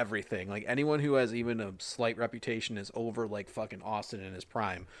hot for everything. Like, anyone who has even a slight reputation is over, like, fucking Austin in his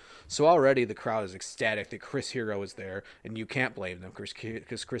prime. So already the crowd is ecstatic that Chris Hero is there, and you can't blame them,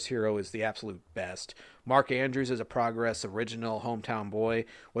 because Chris Hero is the absolute best. Mark Andrews is a Progress original hometown boy,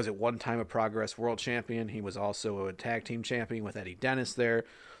 was at one time a Progress world champion. He was also a tag team champion with Eddie Dennis there.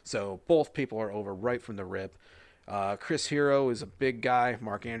 So both people are over right from the rip. Chris Hero is a big guy.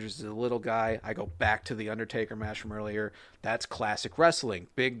 Mark Andrews is a little guy. I go back to the Undertaker match from earlier. That's classic wrestling.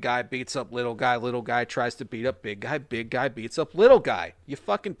 Big guy beats up little guy tries to beat up big guy beats up little guy. You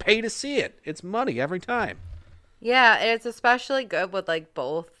fucking pay to see it. It's money every time. Yeah, it's especially good with, like,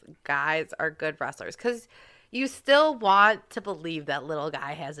 both guys are good wrestlers, because you still want to believe that little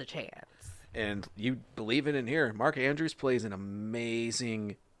guy has a chance. And you believe it in here. Mark Andrews plays an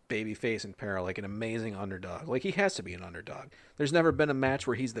amazing babyface in peril, like an amazing underdog. Like, he has to be an underdog. There's never been a match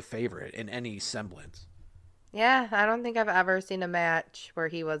where he's the favorite in any semblance. Yeah, I don't think I've ever seen a match where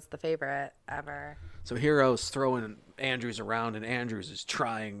he was the favorite ever. So Hero's throwing Andrews around, and Andrews is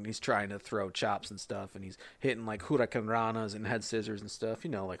trying to throw chops and stuff, and he's hitting like huracan ranas and head scissors and stuff,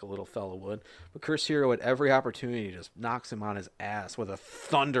 like a little fella would. But Chris Hero at every opportunity just knocks him on his ass with a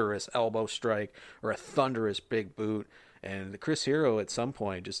thunderous elbow strike or a thunderous big boot. And Chris Hero at some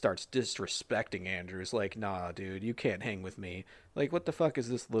point just starts disrespecting Andrews. Like, nah, dude, you can't hang with me. Like, what the fuck is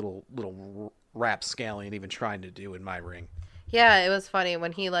this little rapscallion even trying to do in my ring? Yeah, it was funny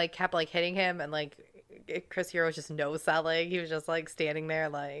when he, like, kept, like, hitting him, and, like, Chris Hero was just no-selling. He was just, like, standing there,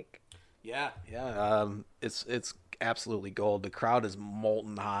 like... Yeah. It's absolutely gold. The crowd is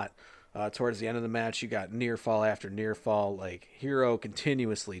molten hot. Towards the end of the match, you got near fall after near fall. Like, Hero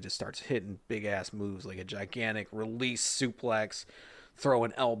continuously just starts hitting big ass moves, like a gigantic release suplex,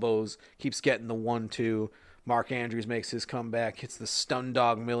 throwing elbows, keeps getting the 1-2. Mark Andrews makes his comeback, hits the Stun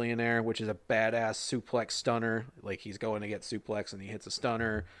Dog Millionaire, which is a badass suplex stunner. Like, he's going to get suplex and he hits a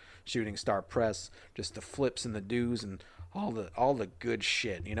stunner, shooting star press, just the flips and the do's and all the good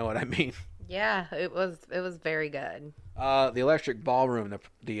shit. You know what I mean? Yeah, it was very good. The Electric Ballroom,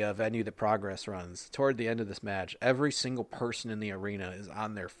 the venue that Progress runs, toward the end of this match, every single person in the arena is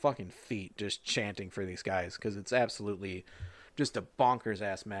on their fucking feet just chanting for these guys, because it's absolutely just a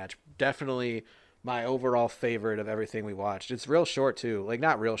bonkers-ass match. Definitely my overall favorite of everything we watched. It's real short, too. Like,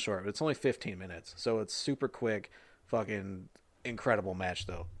 not real short, but it's only 15 minutes, so it's super quick. Fucking incredible match,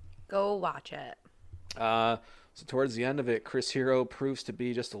 though. Go watch it. So towards the end of it, Chris Hero proves to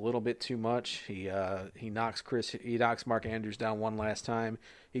be just a little bit too much. He knocks Mark Andrews down one last time.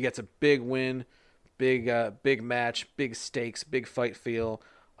 He gets a big win, big match, big stakes, big fight feel.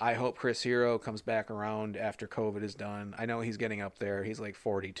 I hope Chris Hero comes back around after COVID is done. I know he's getting up there. He's like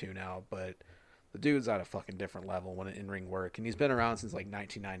 42 now, but the dude's at a fucking different level when in-ring work, and he's been around since like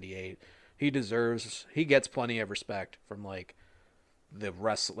 1998. He gets plenty of respect from like the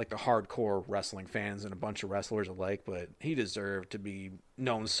hardcore wrestling fans and a bunch of wrestlers alike, but he deserved to be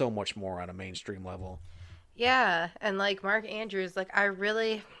known so much more on a mainstream level. Yeah, and like Mark Andrews, like I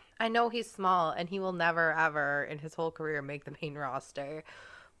know he's small and he will never ever in his whole career make the main roster.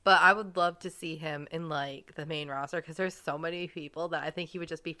 But I would love to see him in, like, the main roster because there's so many people that I think he would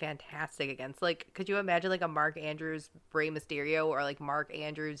just be fantastic against. Like, could you imagine, like, a Mark Andrews Rey Mysterio or, like, Mark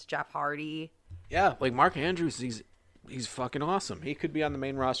Andrews Jeff Hardy? Yeah, like, Mark Andrews, he's fucking awesome. He could be on the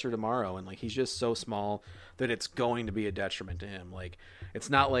main roster tomorrow, and, like, he's just so small that it's going to be a detriment to him. Like, it's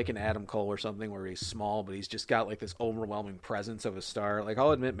not like an Adam Cole or something where he's small, but he's just got, like, this overwhelming presence of a star. Like,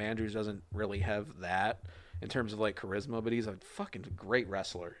 I'll admit Andrews doesn't really have that in terms of like charisma, but he's a fucking great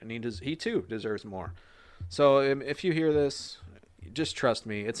wrestler, and he too deserves more. So if you hear this, just trust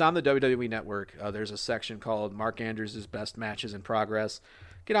me. It's on the WWE Network. There's a section called Mark Andrews' Best Matches in Progress.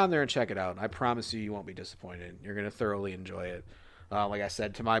 Get on there and check it out. I promise you won't be disappointed. You're gonna thoroughly enjoy it. Like I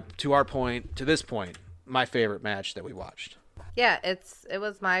said, to this point, my favorite match that we watched. Yeah, it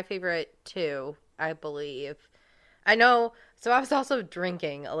was my favorite too, I believe. I know. So I was also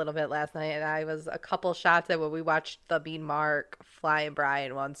drinking a little bit last night, and I was a couple shots at when we watched the Mean Mark Flying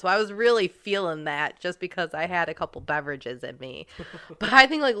Brian one. So I was really feeling that just because I had a couple beverages in me. But I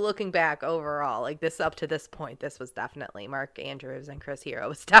think, like, looking back overall, like, this up to this point, this was definitely Mark Andrews and Chris Hero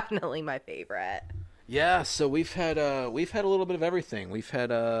was definitely my favorite. Yeah, so we've had a little bit of everything. We've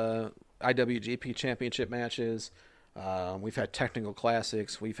had IWGP Championship matches. We've had technical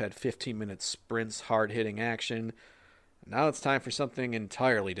classics. We've had 15-minute sprints, hard-hitting action. Now it's time for something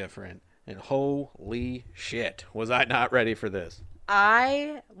entirely different. And holy shit, was I not ready for this.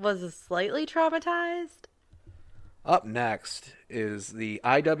 I was slightly traumatized. Up next is the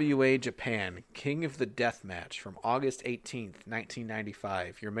IWA Japan King of the Death match from August 18th,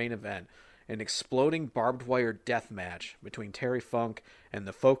 1995. Your main event, an exploding barbed wire death match between Terry Funk and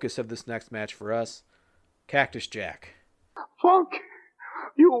the focus of this next match for us, Cactus Jack. Funk,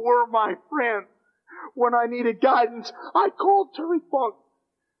 you were my friend. When I needed guidance, I called Terry Funk.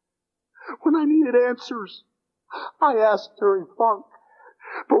 When I needed answers, I asked Terry Funk.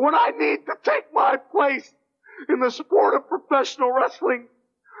 But when I need to take my place in the sport of professional wrestling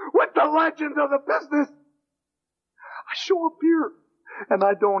with the legends of the business, I show up here and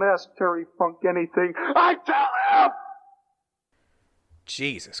I don't ask Terry Funk anything. I tell him!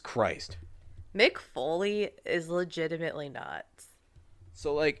 Jesus Christ. Mick Foley is legitimately nuts.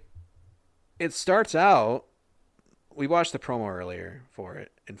 So, like, it starts out, we watched the promo earlier for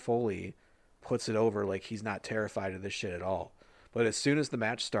it, and Foley puts it over like he's not terrified of this shit at all. But as soon as the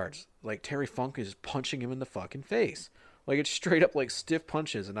match starts, like, Terry Funk is punching him in the fucking face. Like, it's straight up, like, stiff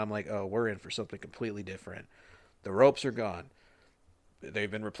punches, and I'm like, oh, we're in for something completely different. The ropes are gone.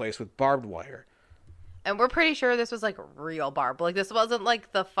 They've been replaced with barbed wire. And we're pretty sure this was, like, real barbed. Like, this wasn't,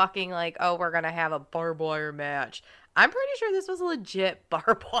 like, the fucking, like, oh, we're going to have a barbed wire match. I'm pretty sure this was legit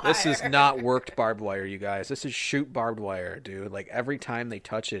barbed wire. This is not worked barbed wire, you guys. This is shoot barbed wire, dude. Like, every time they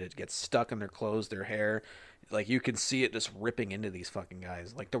touch it, it gets stuck in their clothes, their hair. Like, you can see it just ripping into these fucking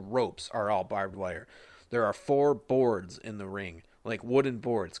guys. Like, the ropes are all barbed wire. There are 4 boards in the ring, like wooden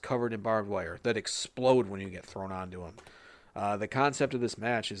boards covered in barbed wire that explode when you get thrown onto them. The concept of this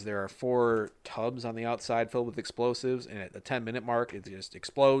match is there are 4 tubs on the outside filled with explosives, and at the 10-minute mark, it just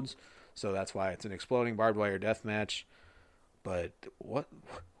explodes. So that's why it's an exploding barbed wire death match. But what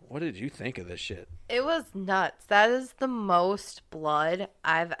did you think of this shit? It was nuts. That is the most blood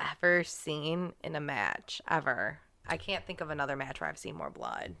I've ever seen in a match, ever. I can't think of another match where I've seen more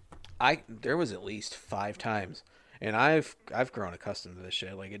blood. There was at least 5 times. And I've grown accustomed to this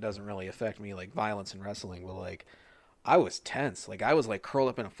shit. Like, it doesn't really affect me like violence in wrestling, but like I was tense. Like, I was like curled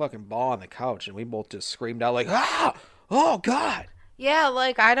up in a fucking ball on the couch, and we both just screamed out like, ah! Oh God! Yeah,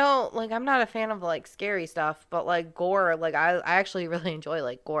 like, I'm not a fan of, like, scary stuff, but, like, gore, like, I actually really enjoy,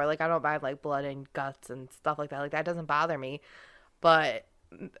 like, gore. Like, I don't mind, like, blood and guts and stuff like that. Like, that doesn't bother me. But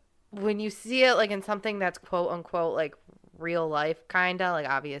when you see it, like, in something that's quote-unquote, like, real life, kind of, like,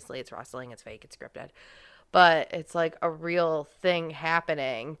 obviously it's wrestling, it's fake, it's scripted. But it's, like, a real thing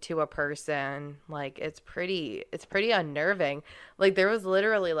happening to a person. Like, it's pretty unnerving. Like, there was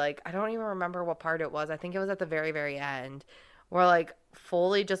literally, like, I don't even remember what part it was. I think it was at the very, very end, where like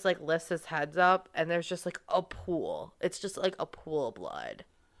Foley just like lifts his heads up and there's just like a pool. It's just like a pool of blood.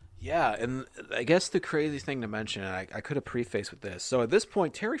 Yeah, and I guess the crazy thing to mention, and I could have prefaced with this. So at this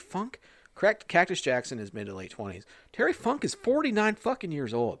point, Terry Funk, correct, Cactus Jackson is mid to late 20s. Terry Funk is 49 fucking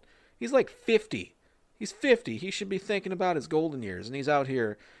years old. He's like 50. He's 50. He should be thinking about his golden years, and he's out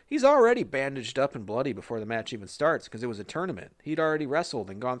here. He's already bandaged up and bloody before the match even starts because it was a tournament. He'd already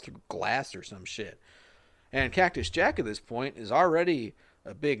wrestled and gone through glass or some shit. And Cactus Jack at this point is already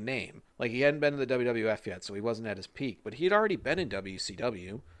a big name. Like, he hadn't been to the WWF yet, so he wasn't at his peak, but he'd already been in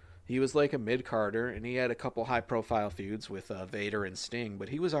WCW. He was like a mid-carder, and he had a couple high-profile feuds with Vader and Sting, but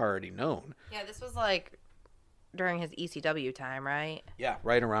he was already known. Yeah, this was like during his ECW time, right? Yeah,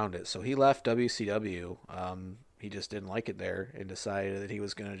 right around it. So he left WCW. He just didn't like it there and decided that he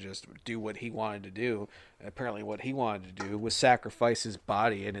was going to just do what he wanted to do. And apparently what he wanted to do was sacrifice his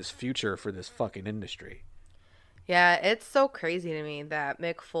body and his future for this fucking industry. Yeah, it's so crazy to me that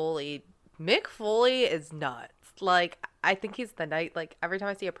Mick Foley is nuts. Like, I think he's the night. Like, every time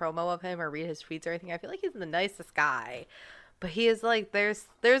I see a promo of him or read his tweets or anything, I feel like he's the nicest guy. But he is like, there's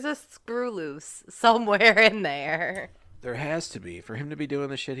a screw loose somewhere in there. There has to be. For him to be doing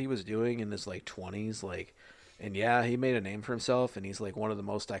the shit he was doing in his, like, 20s, like, and yeah, he made a name for himself, and he's, like, one of the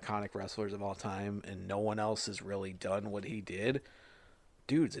most iconic wrestlers of all time, and no one else has really done what he did.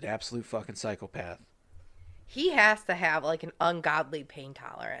 Dude's an absolute fucking psychopath. He has to have, like, an ungodly pain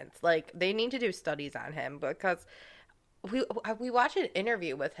tolerance. Like, they need to do studies on him because we watched an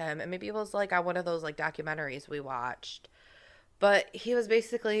interview with him, and maybe it was, like, on one of those, like, documentaries we watched. But he was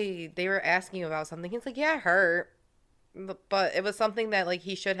basically, they were asking about something. He's like, yeah, it hurt. But it was something that, like,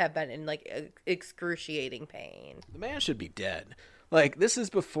 he should have been in, like, excruciating pain. The man should be dead. Like, this is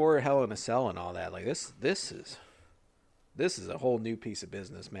before Hell in a Cell and all that. Like, this is a whole new piece of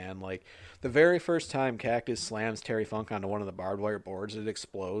business, man. Like, the very first time Cactus slams Terry Funk onto one of the barbed wire boards, it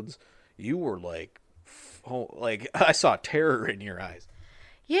explodes. You were like, I saw terror in your eyes.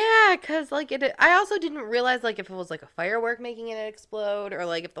 Yeah, because, like, I also didn't realize, like, if it was, like, a firework making it explode or,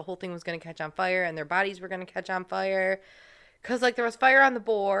 like, if the whole thing was going to catch on fire and their bodies were going to catch on fire. Because, like, there was fire on the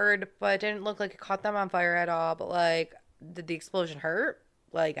board, but it didn't look like it caught them on fire at all. But, like, did the explosion hurt?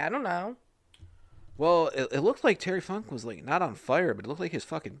 Like, I don't know. Well, it looked like Terry Funk was, like, not on fire, but it looked like his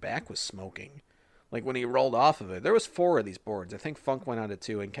fucking back was smoking. Like, when he rolled off of it. There was 4 of these boards. I think Funk went onto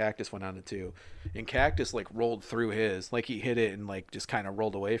 2 and Cactus went onto 2. And Cactus, like, rolled through his. Like, he hit it and, like, just kind of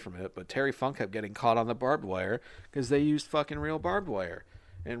rolled away from it. But Terry Funk kept getting caught on the barbed wire because they used fucking real barbed wire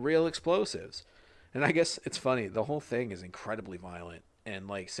and real explosives. And I guess it's funny. The whole thing is incredibly violent. And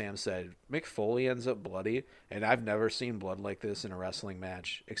like Sam said, Mick Foley ends up bloody. And I've never seen blood like this in a wrestling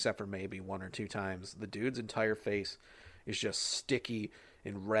match, except for maybe 1 or 2 times. The dude's entire face is just sticky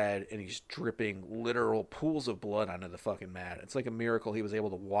and red, and he's dripping literal pools of blood onto the fucking mat. It's like a miracle he was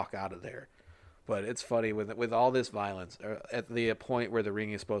able to walk out of there. But it's funny, with all this violence, at the point where the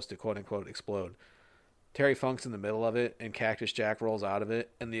ring is supposed to quote-unquote explode, Terry Funk's in the middle of it, and Cactus Jack rolls out of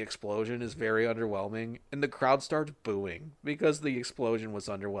it, and the explosion is very underwhelming, and the crowd starts booing because the explosion was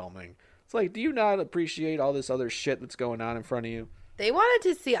underwhelming. It's like, do you not appreciate all this other shit that's going on in front of you? They wanted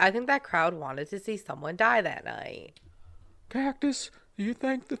to see, I think that crowd wanted to see someone die that night. Cactus, do you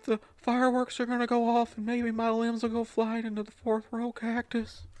think that the fireworks are going to go off and maybe my limbs will go flying into the 4th row,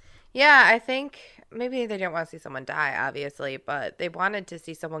 Cactus? Yeah, I think maybe they didn't want to see someone die, obviously, but they wanted to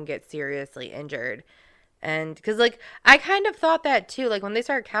see someone get seriously injured. And because, like, I kind of thought that too. Like, when they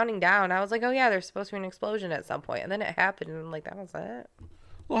started counting down, I was like, oh, yeah, there's supposed to be an explosion at some point. And then it happened, and I'm like, that was it.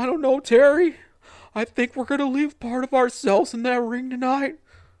 Well, I don't know, Terry. I think we're going to leave part of ourselves in that ring tonight.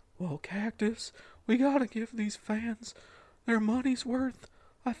 Well, Cactus, we got to give these fans their money's worth.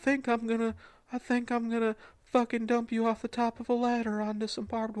 I think I'm gonna fucking dump you off the top of a ladder onto some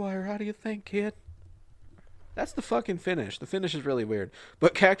barbed wire. How do you think, kid? That's the fucking finish. The finish is really weird.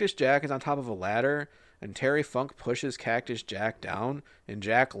 But Cactus Jack is on top of a ladder, and Terry Funk pushes Cactus Jack down, and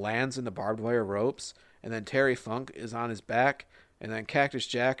Jack lands in the barbed wire ropes, and then Terry Funk is on his back, and then Cactus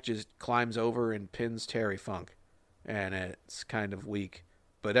Jack just climbs over and pins Terry Funk. And it's kind of weak.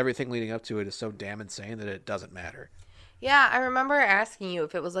 But everything leading up to it is so damn insane that it doesn't matter. Yeah, I remember asking you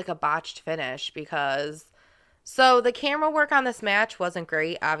if it was like a botched finish because... So the camera work on this match wasn't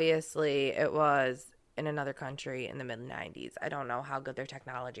great. Obviously, it was in another country in the mid-90s. I don't know how good their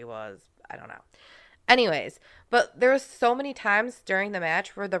technology was. I don't know. Anyways, but there was so many times during the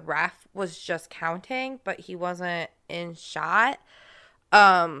match where the ref was just counting, but he wasn't in shot. So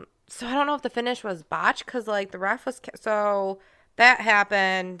I don't know if the finish was botched because, like, the ref was... So that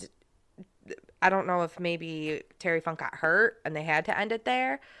happened... I don't know if maybe Terry Funk got hurt and they had to end it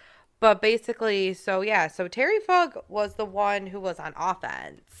there. But basically, so Terry Funk was the one who was on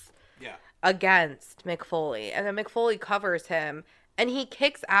offense. Yeah. Against Mick Foley. And then Mick Foley covers him. And he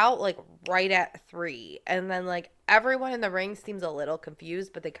kicks out, like, right at 3. And then, like, everyone in the ring seems a little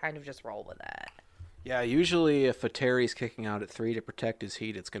confused, but they kind of just roll with it. Yeah, usually if a Terry's kicking out at 3 to protect his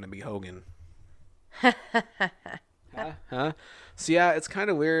heat, it's going to be Hogan. Huh? So, yeah, it's kind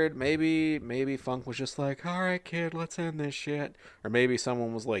of weird. Maybe Funk was just like, all right, kid, let's end this shit. Or maybe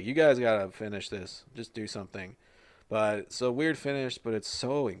someone was like, you guys got to finish this. Just do something. But it's a weird finish, but it's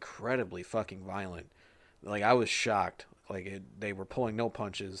so incredibly fucking violent. Like, I was shocked. Like, they were pulling no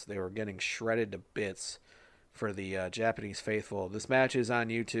punches. They were getting shredded to bits for the Japanese faithful. This match is on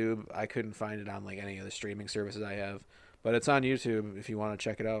YouTube. I couldn't find it on, like, any of the streaming services I have. But it's on YouTube if you want to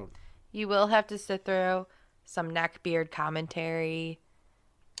check it out. You will have to sit through some neckbeard commentary.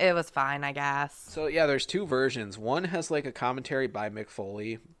 It was fine, I guess. So, yeah, there's 2 versions. One has, like, a commentary by Mick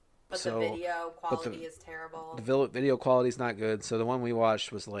Foley. But the video quality is terrible. The video quality is not good. So the one we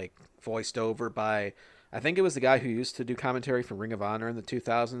watched was, like, voiced over by, I think it was the guy who used to do commentary for Ring of Honor in the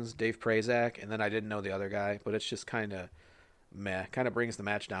 2000s, Dave Prazak. And then I didn't know the other guy. But it's just kind of meh. Kind of brings the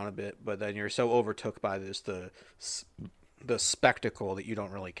match down a bit. But then you're so overtook by this, the spectacle that you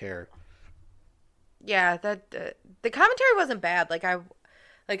don't really care. Yeah, the commentary wasn't bad.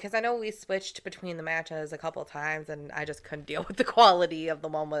 Because I know we switched between the matches a couple times, and I just couldn't deal with the quality of the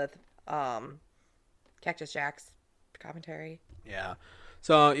one with Cactus Jack's commentary. Yeah.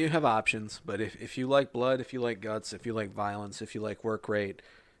 So you have options, but if you like blood, if you like guts, if you like violence, if you like work rate,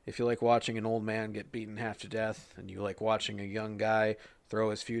 if you like watching an old man get beaten half to death, and you like watching a young guy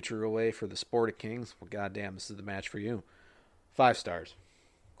throw his future away for the sport of kings, well, goddamn, this is the match for you. 5 stars.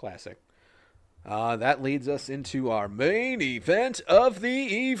 Classic. That leads us into our main event of the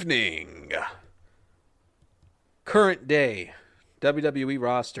evening. Current day WWE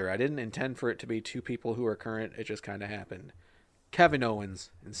roster. I didn't intend for it to be 2 people who are current. It just kind of happened. Kevin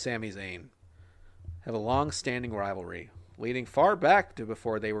Owens and Sami Zayn have a long-standing rivalry, leading far back to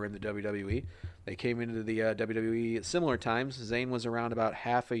before they were in the WWE. They came into the WWE at similar times. Zayn was around about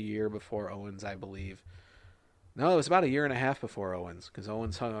half a year before Owens, I believe. No, it was about a year and a half before Owens, because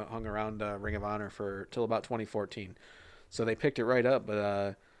Owens hung around Ring of Honor till about 2014. So they picked it right up.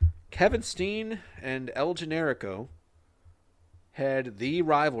 But Kevin Steen and El Generico had the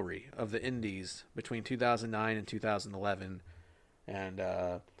rivalry of the Indies between 2009 and 2011.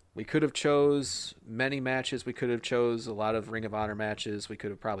 And we could have chose many matches. We could have chose a lot of Ring of Honor matches. We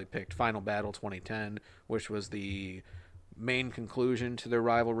could have probably picked Final Battle 2010, which was the main conclusion to their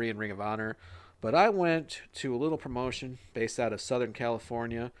rivalry in Ring of Honor. But I went to a little promotion based out of Southern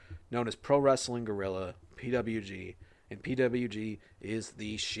California known as Pro Wrestling Guerrilla, PWG. And PWG is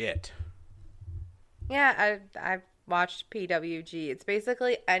the shit. Yeah, I've watched PWG. It's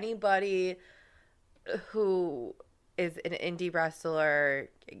basically anybody who is an indie wrestler.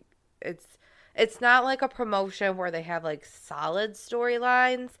 It's not like a promotion where they have like solid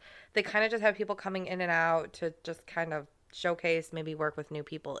storylines. They kind of just have people coming in and out to just kind of showcase, maybe work with new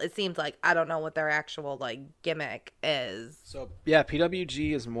people. It seems like I don't know what their actual like gimmick is. So yeah,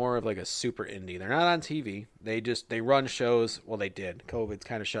 PWG is more of like a super indie. They're not on TV. They run shows. Well, they did. COVID's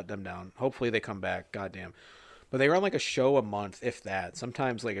kind of shut them down. Hopefully they come back. Goddamn. But they run like a show a month, if that.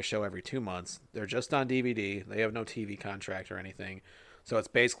 Sometimes like a show every 2 months. They're just on DVD. They have no TV contract or anything. So it's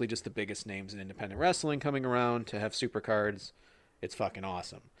basically just the biggest names in independent wrestling coming around to have super cards. It's fucking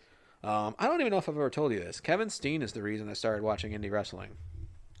awesome. I don't even know if I've ever told you this. Kevin Steen is the reason I started watching indie wrestling.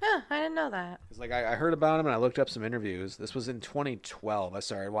 Huh, I didn't know that. It's like I heard about him and I looked up some interviews. This was in 2012. I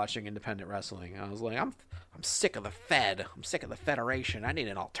started watching independent wrestling. I was like, I'm sick of the Fed. I'm sick of the Federation. I need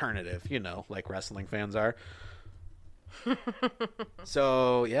an alternative, like wrestling fans are.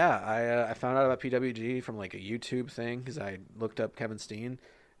 So yeah, I found out about PWG from like a YouTube thing because I looked up Kevin Steen.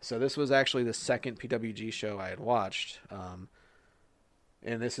 So this was actually the second PWG show I had watched.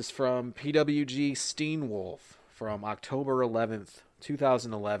 And this is from PWG Steenwolf from October 11th,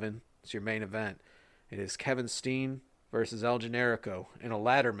 2011. It's your main event. It is Kevin Steen versus El Generico in a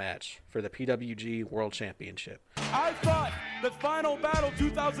ladder match for the PWG World Championship. I thought that Final Battle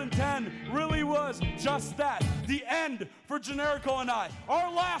 2010 really was just that. The end for Generico and I.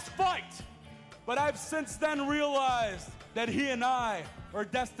 Our last fight. But I've since then realized that he and I are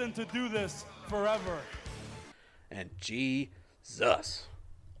destined to do this forever. And Jesus.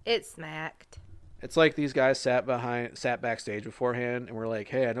 It smacked. It's like these guys sat backstage beforehand and were like,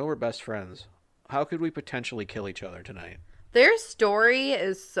 hey, I know we're best friends. How could we potentially kill each other tonight? Their story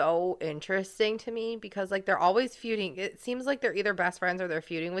is so interesting to me because like they're always feuding. It seems like they're either best friends or they're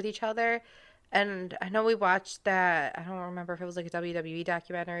feuding with each other. And I know we watched that. I don't remember if it was like a WWE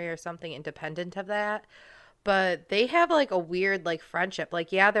documentary or something independent of that. But they have like a weird like friendship.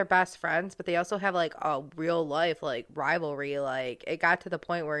 Like, yeah, they're best friends, but they also have like a real life like rivalry. Like, it got to the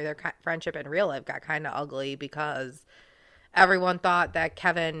point where their friendship in real life got kind of ugly because everyone thought that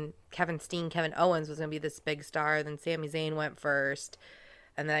Kevin Owens was going to be this big star. Then Sami Zayn went first.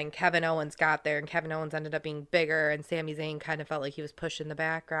 And then Kevin Owens got there, and Kevin Owens ended up being bigger, and Sami Zayn kind of felt like he was pushed in the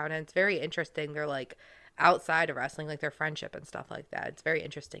background. And it's very interesting. They're like outside of wrestling, like their friendship and stuff like that. It's very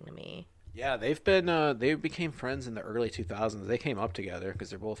interesting to me. Yeah, they became friends in the early 2000s. They came up together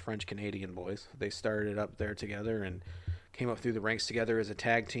because they're both French-Canadian boys. They started up there together and came up through the ranks together as a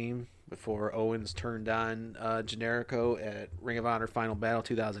tag team before Owens turned on Generico at Ring of Honor Final Battle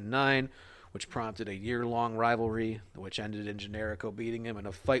 2009, which prompted a year-long rivalry, which ended in Generico beating him in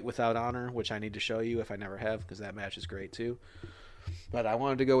a fight without honor, which I need to show you if I never have, because that match is great too. But I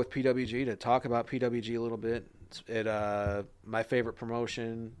wanted to go with PWG to talk about PWG a little bit. My favorite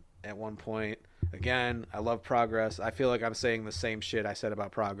promotion at one point. Again, I love Progress. I feel like I'm saying the same shit I said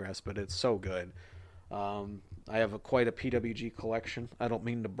about Progress, but it's so good. I have quite a PWG collection. I don't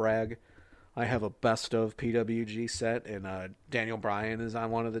mean to brag. I have a best of PWG set, and Daniel Bryan is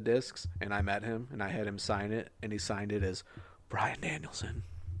on one of the discs, and I met him, and I had him sign it, and he signed it as Bryan Danielson.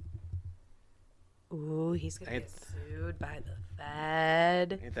 Ooh, he's going to get sued by the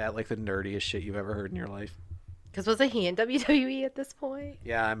Fed. Ain't that like the nerdiest shit you've ever heard in your life? Because wasn't he in WWE at this point?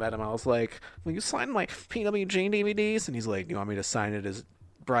 Yeah, I met him. I was like, will you sign my PWG DVDs? And he's like, you want me to sign it as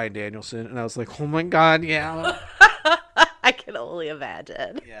Bryan Danielson? And I was like, oh my God, yeah. I can only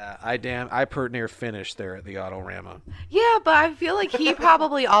imagine. Yeah, I pert near finished there at the Autorama. Yeah, but I feel like he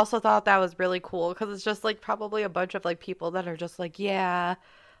probably also thought that was really cool because it's just like probably a bunch of like people that are just like, yeah,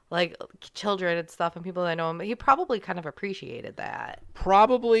 like children and stuff and people that know him. He probably kind of appreciated that.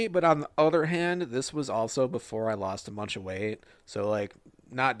 Probably, but on the other hand, this was also before I lost a bunch of weight. So like,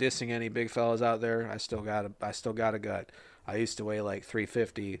 not dissing any big fellas out there, I still got a gut. I used to weigh like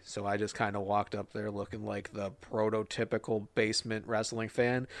 350, so I just kind of walked up there looking like the prototypical basement wrestling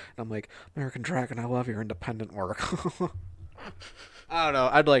fan. And I'm like, American Dragon, I love your independent work. I don't know.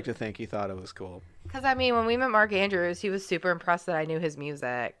 I'd like to think he thought it was cool. Because, I mean, when we met Mark Andrews, he was super impressed that I knew his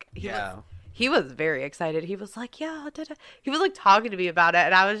music. He was very excited. He was like, yeah, he was like talking to me about it.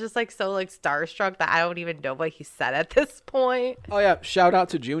 And I was just like so like starstruck that I don't even know what he said at this point. Oh, yeah. Shout out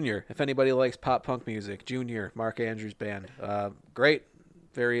to Junior. If anybody likes pop punk music, Junior, Mark Andrews band. Great.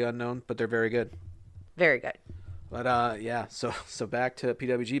 Very unknown, but they're very good. Very good. But yeah, so back to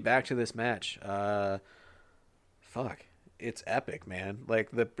PWG, back to this match. Fuck. It's epic, man. Like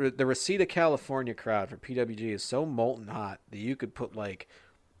the Reseda, California crowd for PWG is so molten hot that you could put like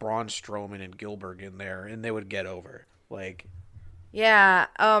Braun Strowman and Gilbert in there and they would get over. Like, yeah.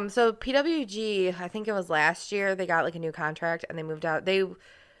 So PWG, I think it was last year, they got like a new contract and they moved out.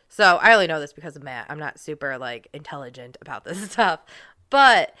 So I only know this because of Matt. I'm not super like intelligent about this stuff.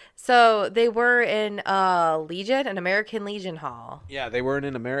 But so they were in an American Legion Hall. Yeah, they were in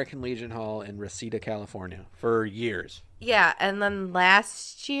an American Legion Hall in Reseda, California for years. Yeah, and then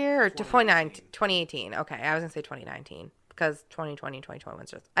last year, or 2018. Okay, I was going to say 2019 because 2020, 2021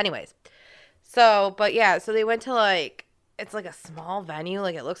 was just... Anyways, so they went to like... It's like a small venue.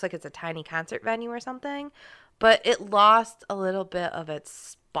 Like it looks like it's a tiny concert venue or something. But it lost a little bit of its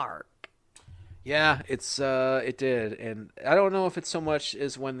spark. Yeah, it did, and I don't know if it's so much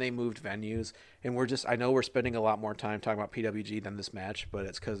as when they moved venues, and I know we're spending a lot more time talking about PWG than this match, but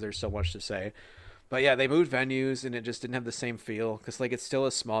it's because there's so much to say. But yeah, they moved venues, and it just didn't have the same feel, because like it's still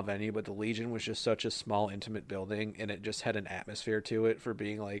a small venue, but the Legion was just such a small, intimate building, and it just had an atmosphere to it for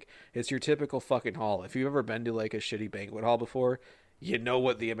being like, it's your typical fucking hall. If you've ever been to like a shitty banquet hall before, you know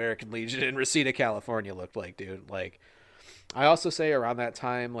what the American Legion in Reseda, California looked like, dude. Like, I also say around that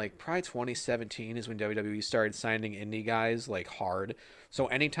time, like probably 2017 is when WWE started signing indie guys like hard. So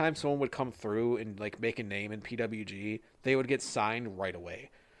anytime someone would come through and like make a name in PWG, they would get signed right away.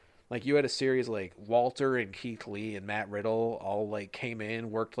 Like you had a series like Walter and Keith Lee and Matt Riddle all like came in,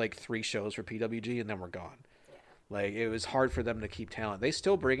 worked like 3 shows for PWG and then were gone. Yeah. Like it was hard for them to keep talent. They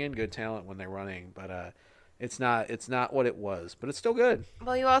still bring in good talent when they're running, but it's not what it was, but it's still good.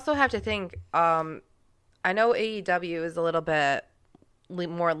 Well, you also have to think I know AEW is a little bit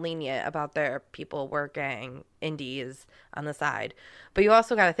more lenient about their people working indies on the side. But you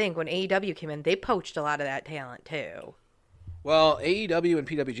also got to think when AEW came in, they poached a lot of that talent too. Well, AEW and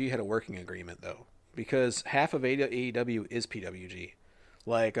PWG had a working agreement though, because half of AEW is PWG.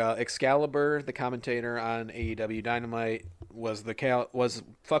 Like Excalibur, the commentator on AEW Dynamite, was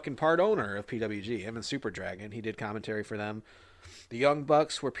fucking part owner of PWG. Him and Super Dragon, he did commentary for them. The Young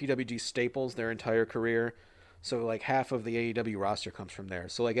Bucks were PWG staples their entire career. So, like, half of the AEW roster comes from there.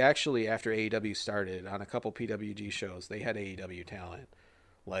 So, like, actually, after AEW started, on a couple PWG shows, they had AEW talent.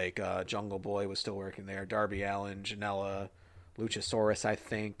 Like, Jungle Boy was still working there. Darby Allin, Janela, Luchasaurus, I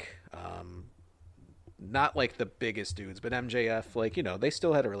think. Not, like, the biggest dudes, but MJF, like, you know, they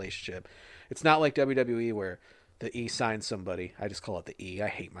still had a relationship. It's not like WWE where the E signs somebody. I just call it the E. I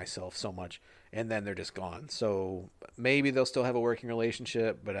hate myself so much. And then they're just gone. So maybe they'll still have a working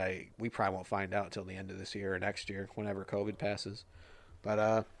relationship, but we probably won't find out till the end of this year or next year, whenever COVID passes.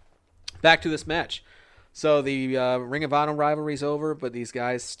 But back to this match. So the Ring of Honor rivalry's over, but these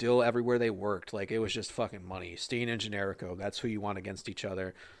guys still everywhere they worked. Like, it was just fucking money. Steen and Generico, that's who you want against each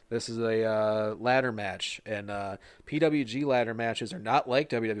other. This is a ladder match, and PWG ladder matches are not like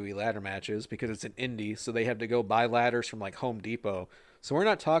WWE ladder matches because it's an indie, so they have to go buy ladders from, like, Home Depot. So we're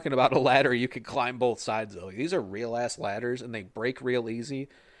not talking about a ladder you can climb both sides of. These are real-ass ladders, and they break real easy.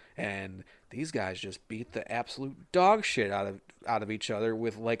 And these guys just beat the absolute dog shit out of each other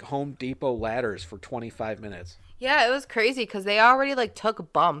with, like, Home Depot ladders for 25 minutes. Yeah, it was crazy because they already, like,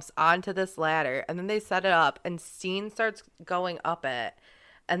 took bumps onto this ladder, and then they set it up, and Steen starts going up it.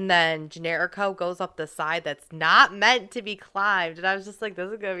 And then Generico goes up the side that's not meant to be climbed. And I was just like,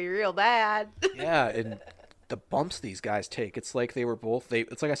 this is going to be real bad. Yeah, and the bumps these guys take, it's like they were both,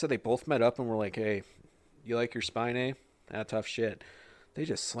 it's like I said, they both met up and were like, hey, you like your spine, eh? Tough shit. They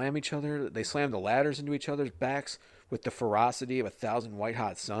just slam each other. They slam the ladders into each other's backs with the ferocity of 1,000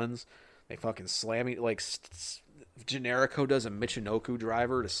 white-hot suns. They fucking slam it like Generico does a Michinoku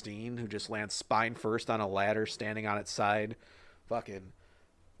driver to Steen, who just lands spine first on a ladder standing on its side. Fucking...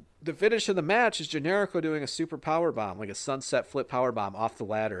 The finish of the match is Generico doing a super power bomb, like a sunset flip power bomb off the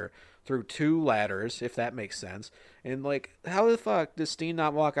ladder through 2 ladders, if that makes sense. And, like, how the fuck does Steen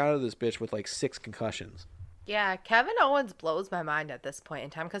not walk out of this bitch with, like, 6 concussions? Yeah, Kevin Owens blows my mind at this point in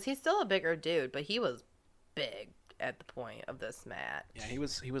time because he's still a bigger dude, but he was big at the point of this match. Yeah, he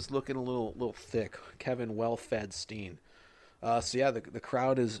was looking a little thick. Kevin well-fed Steen. So yeah, the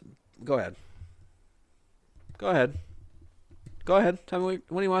crowd is. Go ahead. Tell me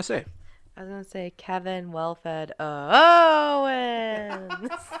what do you want to say? I was gonna say Kevin well-fed Owens.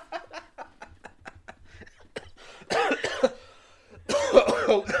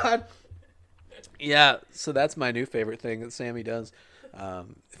 Oh God. Yeah, so that's my new favorite thing that Sammy does.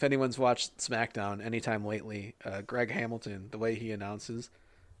 If anyone's watched SmackDown anytime lately, Greg Hamilton, the way he announces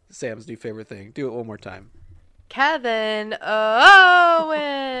Sam's new favorite thing. Do it one more time. Kevin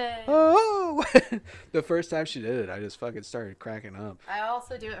Owens. Oh, the first time she did it, I just fucking started cracking up. I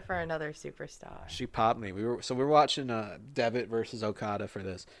also do it for another superstar. She popped me. We were watching Devitt versus Okada for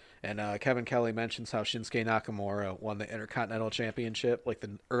this, and Kevin Kelly mentions how Shinsuke Nakamura won the Intercontinental Championship like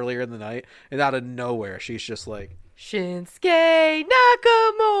earlier in the night, and out of nowhere, she's just like, Shinsuke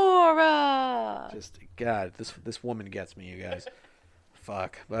Nakamura. Just God, this woman gets me, you guys.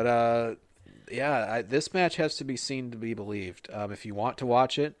 Fuck, but yeah, this match has to be seen to be believed. If you want to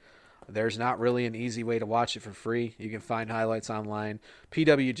watch it, there's not really an easy way to watch it for free. You can find highlights online.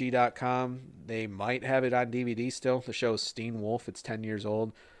 PWG.com, they might have it on DVD still. The show is Steen Wolf. It's 10 years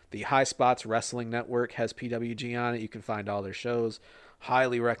old. The High Spots Wrestling Network has PWG on it. You can find all their shows.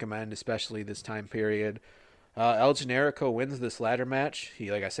 Highly recommend, especially this time period. El Generico wins this ladder match. He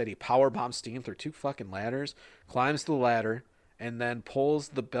power bombs Steen through 2 fucking ladders, climbs the ladder, and then pulls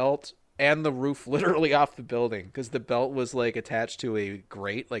the belt and the roof literally off the building because the belt was like attached to a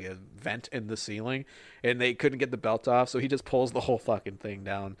grate, like a vent in the ceiling, and they couldn't get the belt off, so he just pulls the whole fucking thing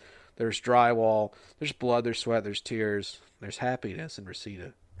down. There's drywall, there's blood, there's sweat, there's tears, there's happiness in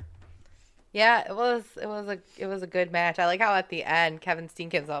Reseda. Yeah, it was a good match. I like how at the end Kevin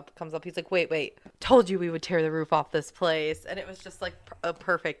Steen comes up. He's like, wait, told you we would tear the roof off this place, and it was just like a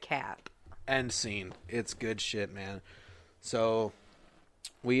perfect cap. End scene. It's good shit, man. So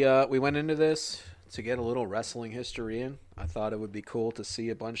we went into this to get a little wrestling history in. I thought it would be cool to see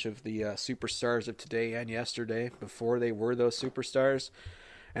a bunch of the superstars of today and yesterday before they were those superstars,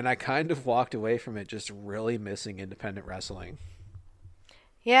 and I kind of walked away from it just really missing independent wrestling.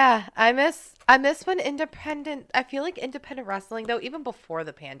 Yeah, I miss when I feel like independent wrestling, though, even before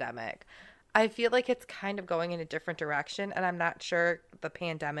the pandemic, I feel like it's kind of going in a different direction, and I'm not sure the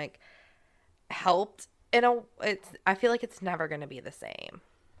pandemic helped. I feel like it's never going to be the same.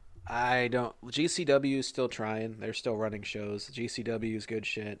 GCW is still trying. They're still running shows. GCW is good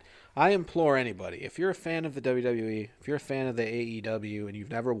shit. I implore anybody, if you're a fan of the WWE, if you're a fan of the AEW, and you've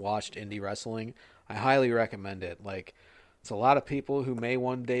never watched indie wrestling, I highly recommend it. Like, It's a lot of people who may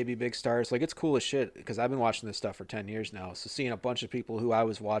one day be big stars. Like, it's cool as shit because I've been watching this stuff for 10 years now. So seeing a bunch of people who I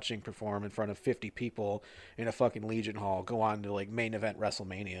was watching perform in front of 50 people in a fucking Legion Hall go on to, like, main event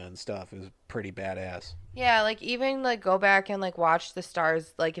WrestleMania and stuff is pretty badass. Yeah, like, even, like, go back and, like, watch the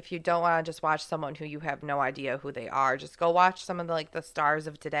stars. Like, if you don't want to just watch someone who you have no idea who they are, just go watch some of the, like, the stars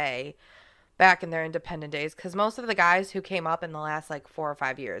of today back in their independent days. Because most of the guys who came up in the last, like, 4 or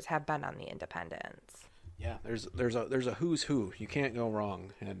 5 years have been on the independents. Yeah, there's a who's who. You can't go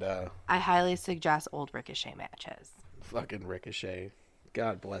wrong. And I highly suggest old Ricochet matches. Fucking Ricochet.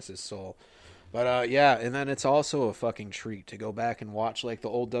 God bless his soul. But yeah, and then it's also a fucking treat to go back and watch like the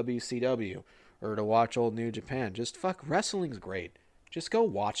old WCW or to watch old New Japan. Just fuck, wrestling's great. Just go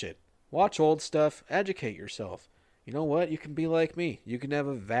watch it. Watch old stuff, educate yourself. You know what? You can be like me. You can have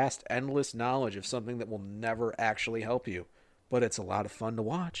a vast, endless knowledge of something that will never actually help you. But it's a lot of fun to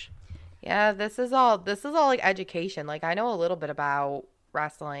watch. Yeah, this is all like education. Like, I know a little bit about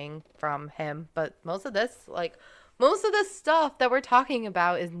wrestling from him, but most of this stuff that we're talking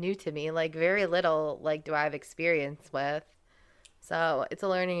about is new to me. Like, very little, like, do I have experience with. So it's a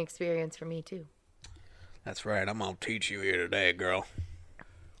learning experience for me too. That's right. I'm gonna teach you here today, girl.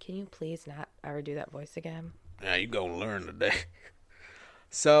 Can you please not ever do that voice again? Yeah, you gonna learn today.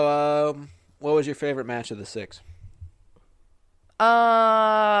 So, what was your favorite match of the 6?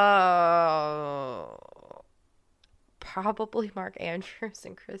 Probably Mark Andrews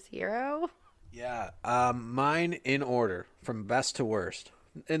and Chris Hero. Yeah, mine in order from best to worst,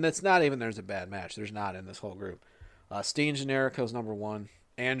 and it's not even there's a bad match. There's not in this whole group. Steen Generico is number 1.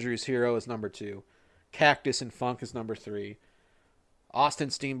 Andrews Hero is number 2. Cactus and Funk is number 3.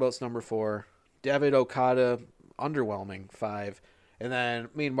 Austin Steamboat's number 4. David Okada, underwhelming, 5. And then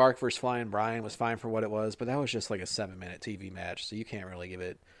me and Mark versus Flying Brian was fine for what it was, but that was just like a 7-minute TV match, so you can't really give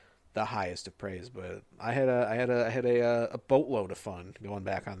it the highest of praise. But I had a boatload of fun going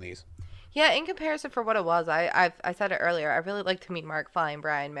back on these. Yeah, in comparison for what it was, I said it earlier. I really liked the Meet Mark Flying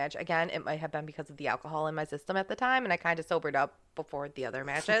Brian match. Again, it might have been because of the alcohol in my system at the time, and I kind of sobered up before the other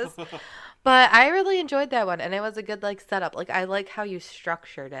matches. But I really enjoyed that one, and it was a good like setup. Like, I like how you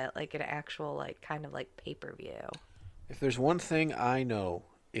structured it, like an actual like kind of like pay-per-view. If there's one thing I know,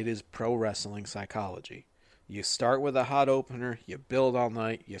 it is pro wrestling psychology. You start with a hot opener, you build all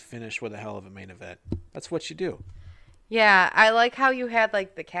night, you finish with a hell of a main event. That's what you do. Yeah, I like how you had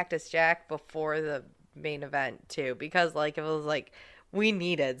like the Cactus Jack before the main event too, because like it was like we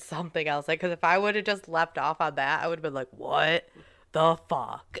needed something else. Like, because if I would have just left off on that, I would have been like, what the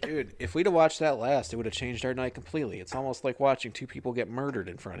fuck? Dude, if we'd have watched that last, it would have changed our night completely. It's almost like watching 2 people get murdered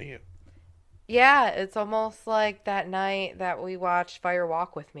in front of you. Yeah, it's almost like that night that we watched Fire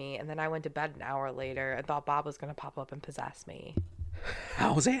Walk with Me, and then I went to bed an hour later and thought Bob was going to pop up and possess me.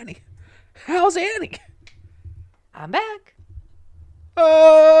 How's Annie? How's Annie? I'm back.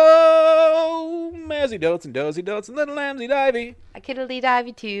 Oh, Mazzy Dotes and Dozy Dotes and Little Lambsy Divey. I kiddly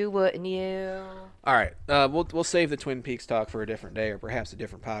divey too, wouldn't you? All right, we'll save the Twin Peaks talk for a different day or perhaps a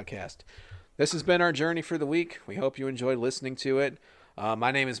different podcast. This has been our journey for the week. We hope you enjoyed listening to it.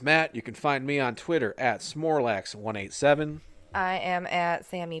 My name is Matt. You can find me on Twitter at Smorlax187. I am at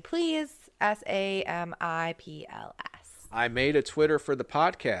Sammy Please, SAMIPLS. I made a Twitter for the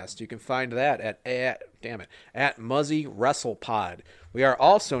podcast. You can find that at Muzzy Wrestle Pod. We are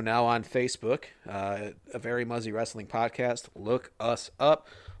also now on Facebook, a Very Muzzy Wrestling Podcast. Look us up,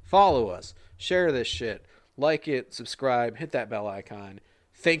 follow us, share this shit, like it, subscribe, hit that bell icon.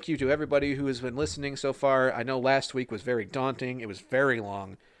 Thank you to everybody who has been listening so far. I know last week was very daunting. It was very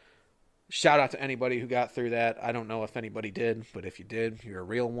long. Shout out to anybody who got through that. I don't know if anybody did, but if you did, you're a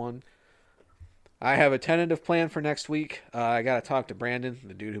real one. I have a tentative plan for next week. I got to talk to Brandon,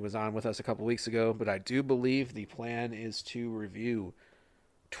 the dude who was on with us a couple weeks ago, but I do believe the plan is to review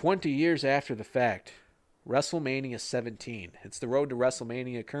 20 years after the fact, WrestleMania 17. It's the road to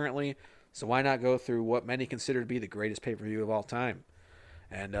WrestleMania currently, so why not go through what many consider to be the greatest pay-per-view of all time?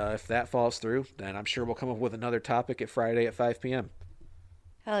 And if that falls through, then I'm sure we'll come up with another topic at Friday at 5 p.m.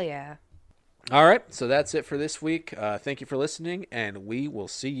 Hell yeah. All right, so that's it for this week. Thank you for listening, and we will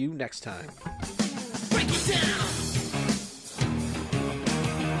see you next time. Break it down.